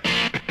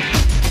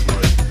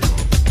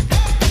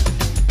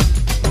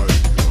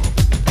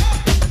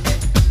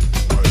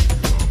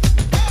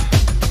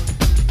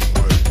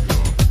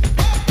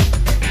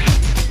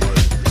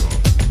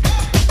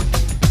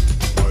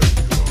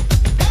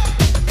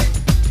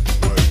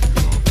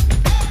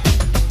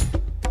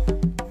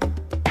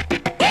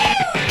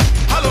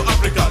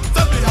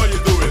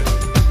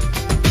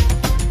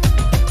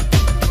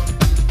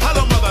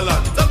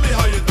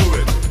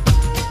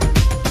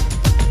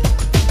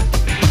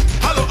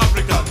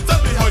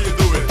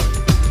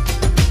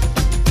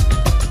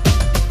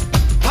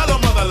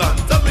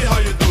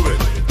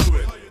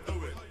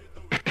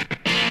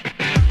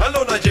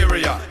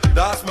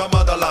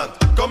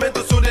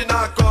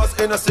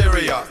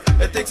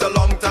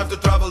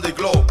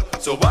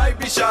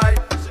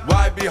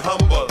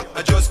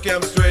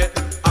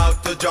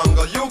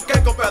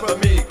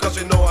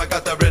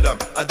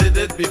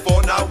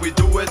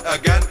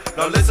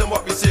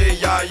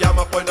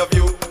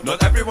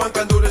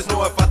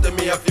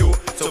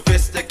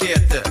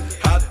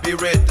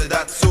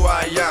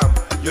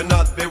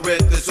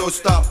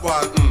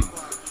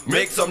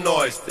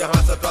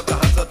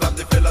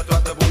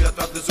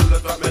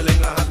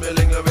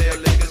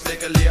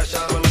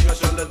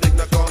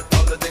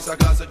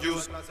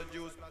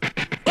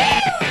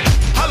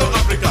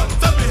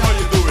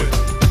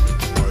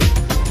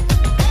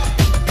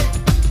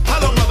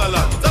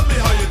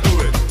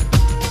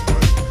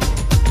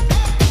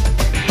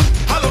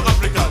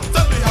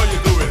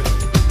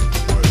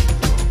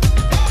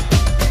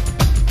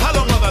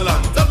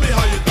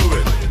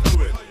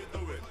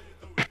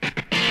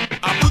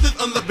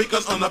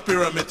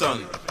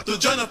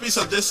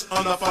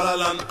 On our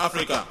fatherland,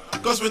 Africa.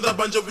 Cause with a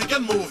banjo we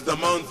can move the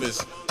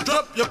mountains.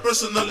 Drop your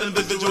personal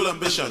individual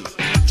ambitions.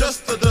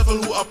 Just the devil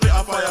who appear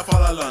a fire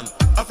fatherland.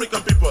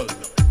 African people,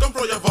 come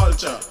for your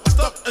vulture.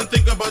 Stop and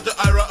think about the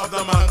era of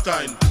the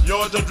mankind.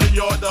 You're the dream,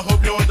 you're the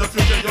hope, you're the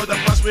future, you're the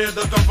past, we're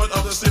the comfort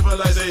of the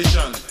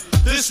civilization.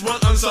 This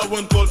one answer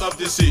one cold of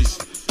disease.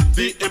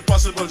 The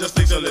impossible just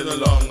takes a little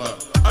longer.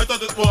 I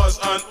thought it was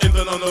an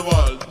intern on the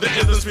wall. The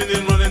intern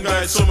spinning running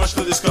guide, so much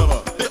to discover.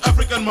 The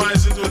African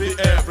minds into the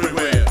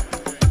everywhere.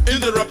 In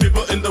the rock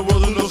people in the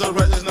world who knows that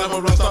right is never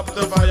wrong. Stop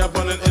the fire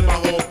burning in my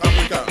home,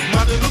 Africa.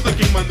 Martin Luther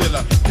King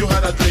Mandela, you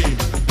had a dream.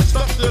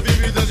 Stop the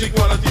dividends,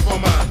 equality for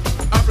man.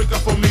 Africa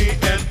for me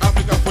and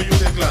Africa for you,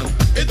 the clan.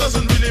 It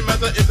doesn't really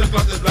matter if the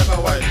cloth is black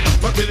or white.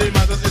 What really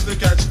matters is to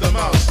catch the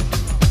mouse.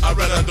 I'd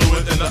rather do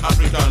it in the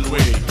African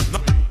way.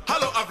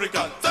 Hello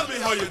Africa, tell me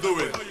how you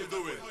do it.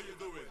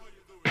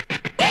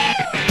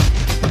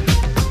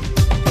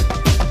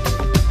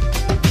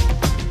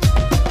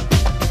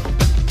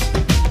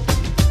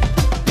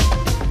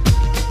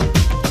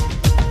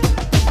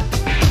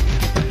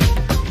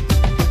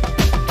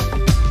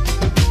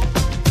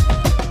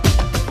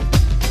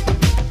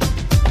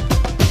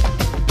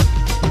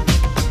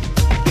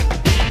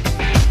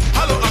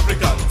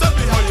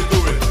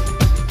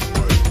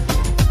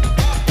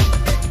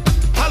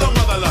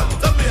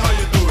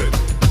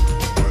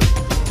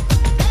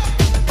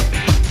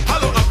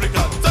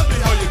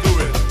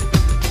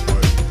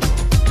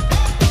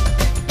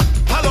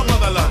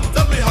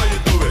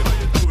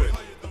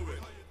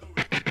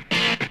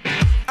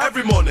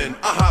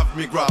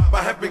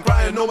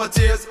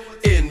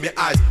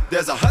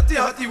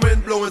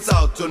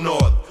 South to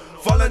north,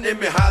 falling in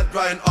me heart,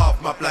 drying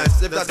off my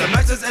plants. If there's a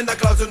message in the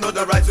clouds, you know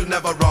the right you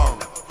never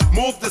wrong.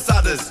 Move the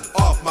saddest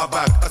off my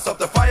back. I stop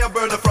the fire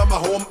burner from my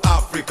home,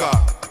 Africa.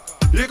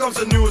 Here comes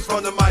the news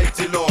from the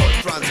mighty Lord.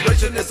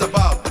 Transgression is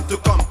about to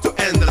come to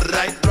end.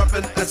 Right,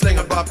 dropping and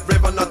slinging Bob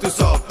river not to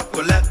solve.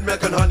 To let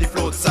milk and honey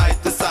float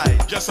side to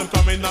side. Just I'm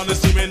coming down the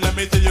stream, let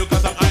me tell you,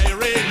 cause I'm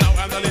irate. Now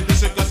I'm not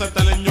busy, cause I'm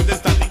telling you this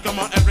static. Come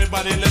on,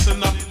 everybody,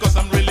 listen up, cause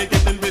I'm really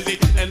getting busy.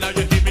 And now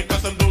you hear me,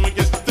 cause I'm doing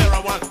this.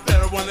 Terra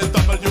one is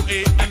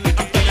W-A. And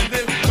I'm telling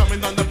them, coming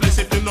down the place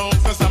if you know.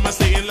 Cause I'm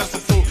saying,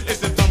 listen to, it's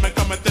the time I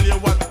come and tell you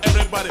what,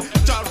 everybody.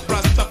 Jah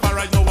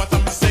Rastafari, know what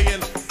I'm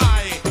saying.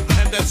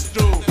 And that's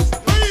true.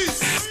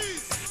 Peace!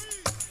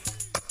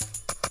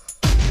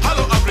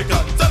 Hello Africa,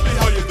 tell me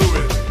how you do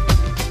it.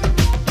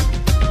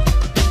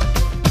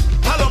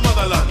 Hello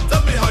motherland,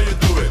 tell me how you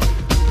do it.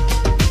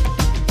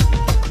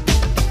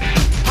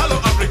 Hello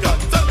Africa,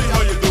 tell me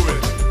how you do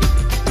it.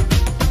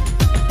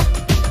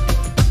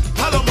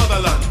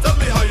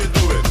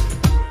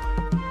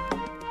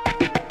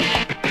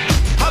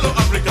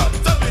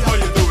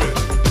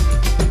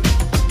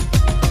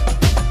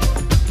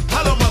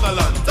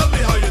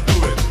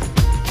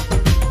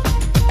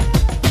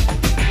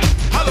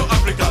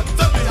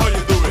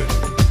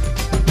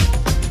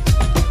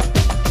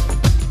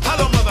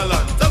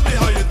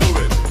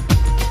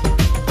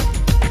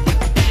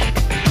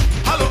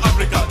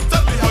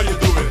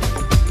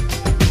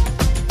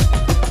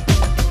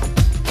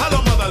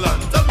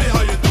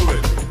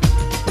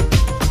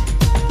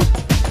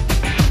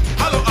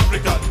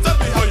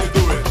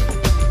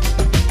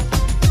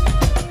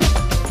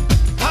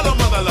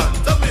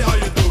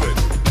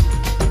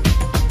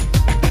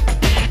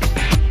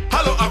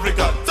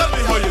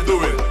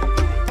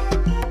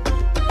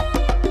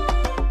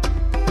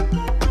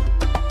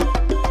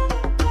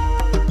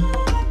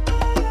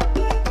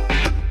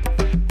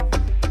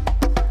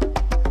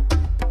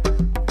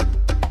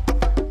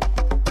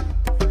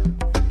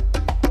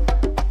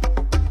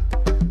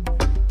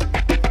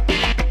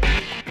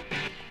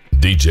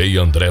 y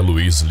André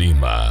Luiz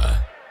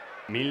Lima.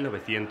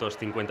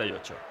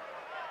 1958.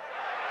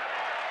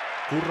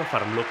 Curro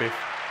Farm López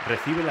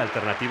recibe la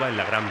alternativa en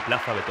la Gran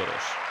Plaza de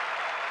Toros.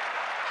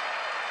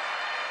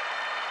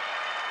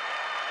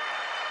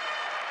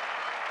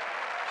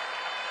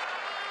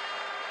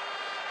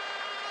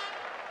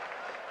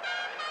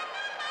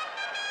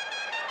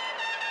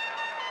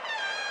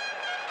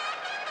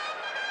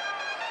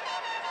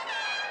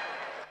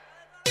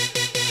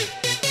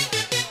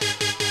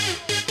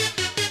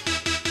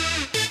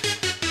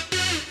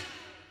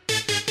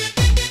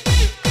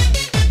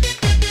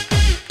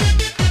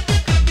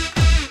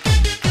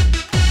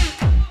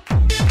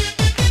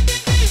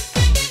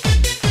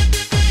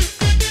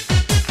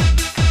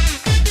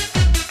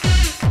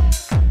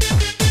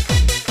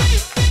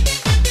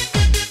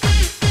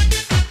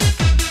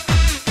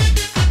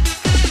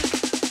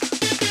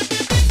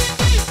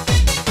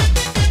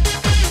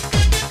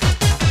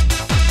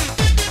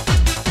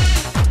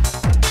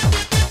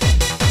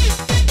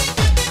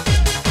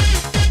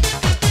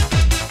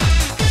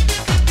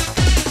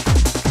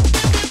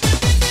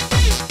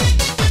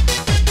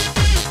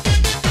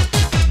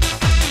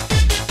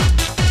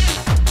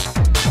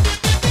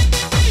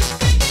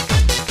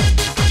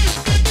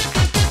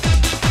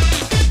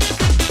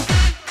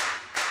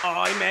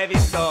 Hoy me he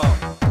visto,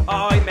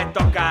 hoy me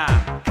toca,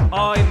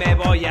 hoy me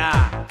voy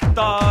a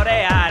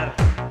torear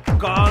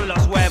con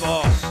los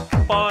huevos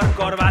por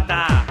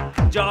corbata.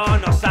 Yo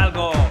no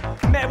salgo,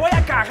 me voy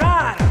a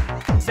cagar.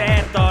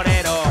 Ser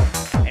torero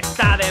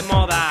está de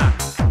moda,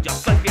 yo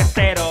soy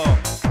fiestero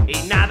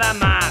y nada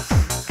más.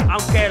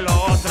 Aunque lo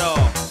otro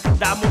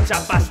da mucha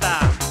pasta,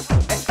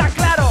 está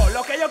claro,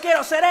 lo que yo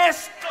quiero ser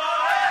es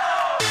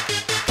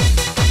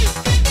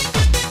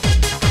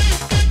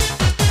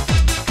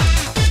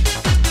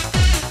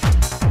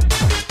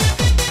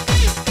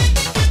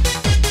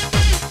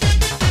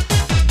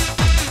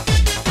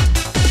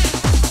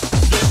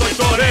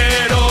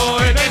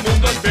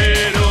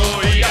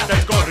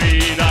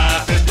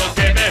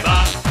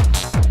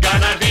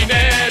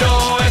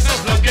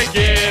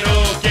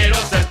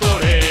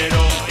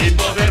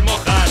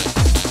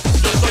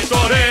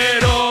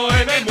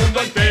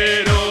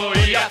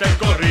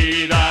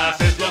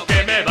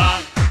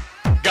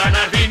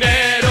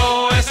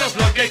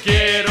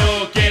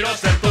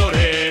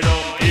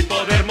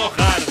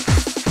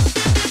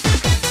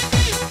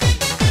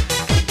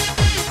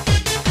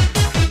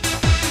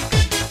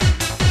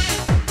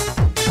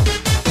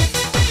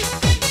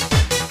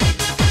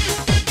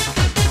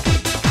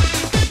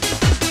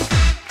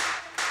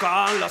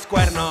con los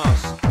cuernos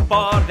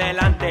por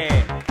delante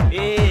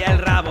y el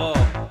rabo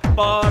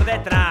por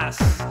detrás.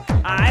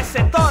 A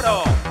ese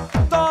toro,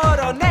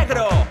 toro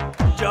negro,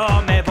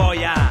 yo me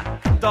voy a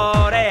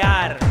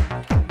torear.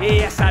 Y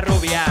esa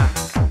rubia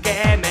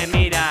que me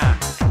mira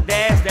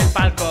desde el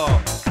palco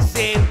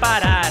sin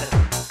parar.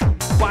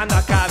 Cuando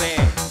acabe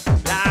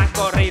la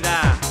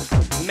corrida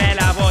me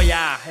la voy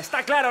a...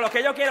 Está claro, lo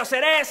que yo quiero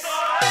ser es...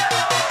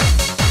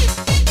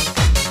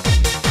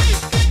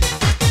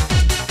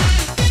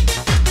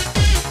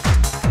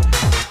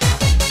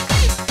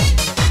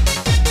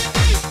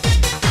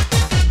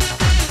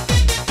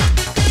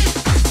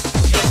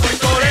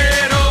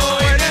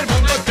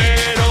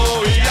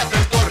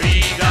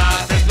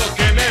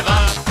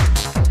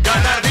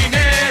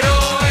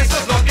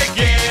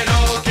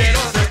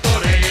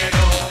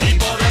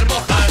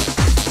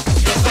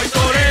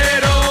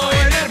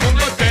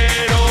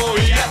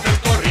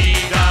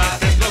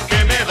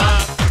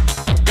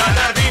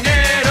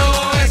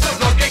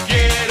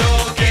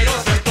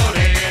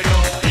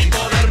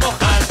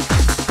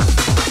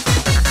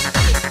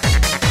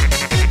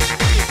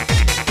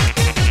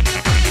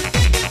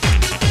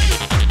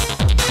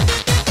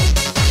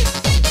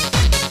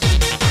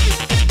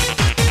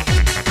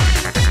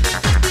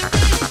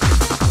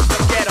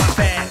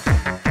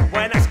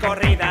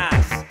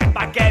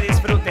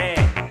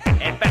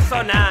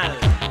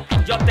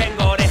 Yo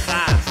tengo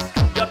orejas,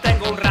 yo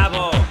tengo un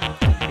rabo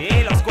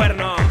y los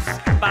cuernos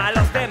para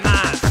los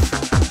demás.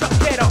 Yo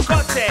quiero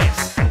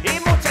coches y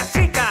muchas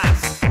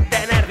chicas,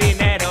 tener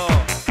dinero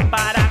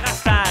para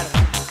gastar.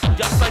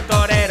 Yo soy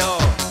torero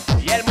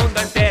y el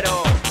mundo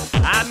entero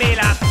a mí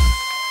la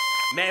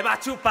me va a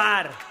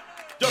chupar.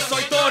 Yo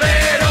soy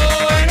torero.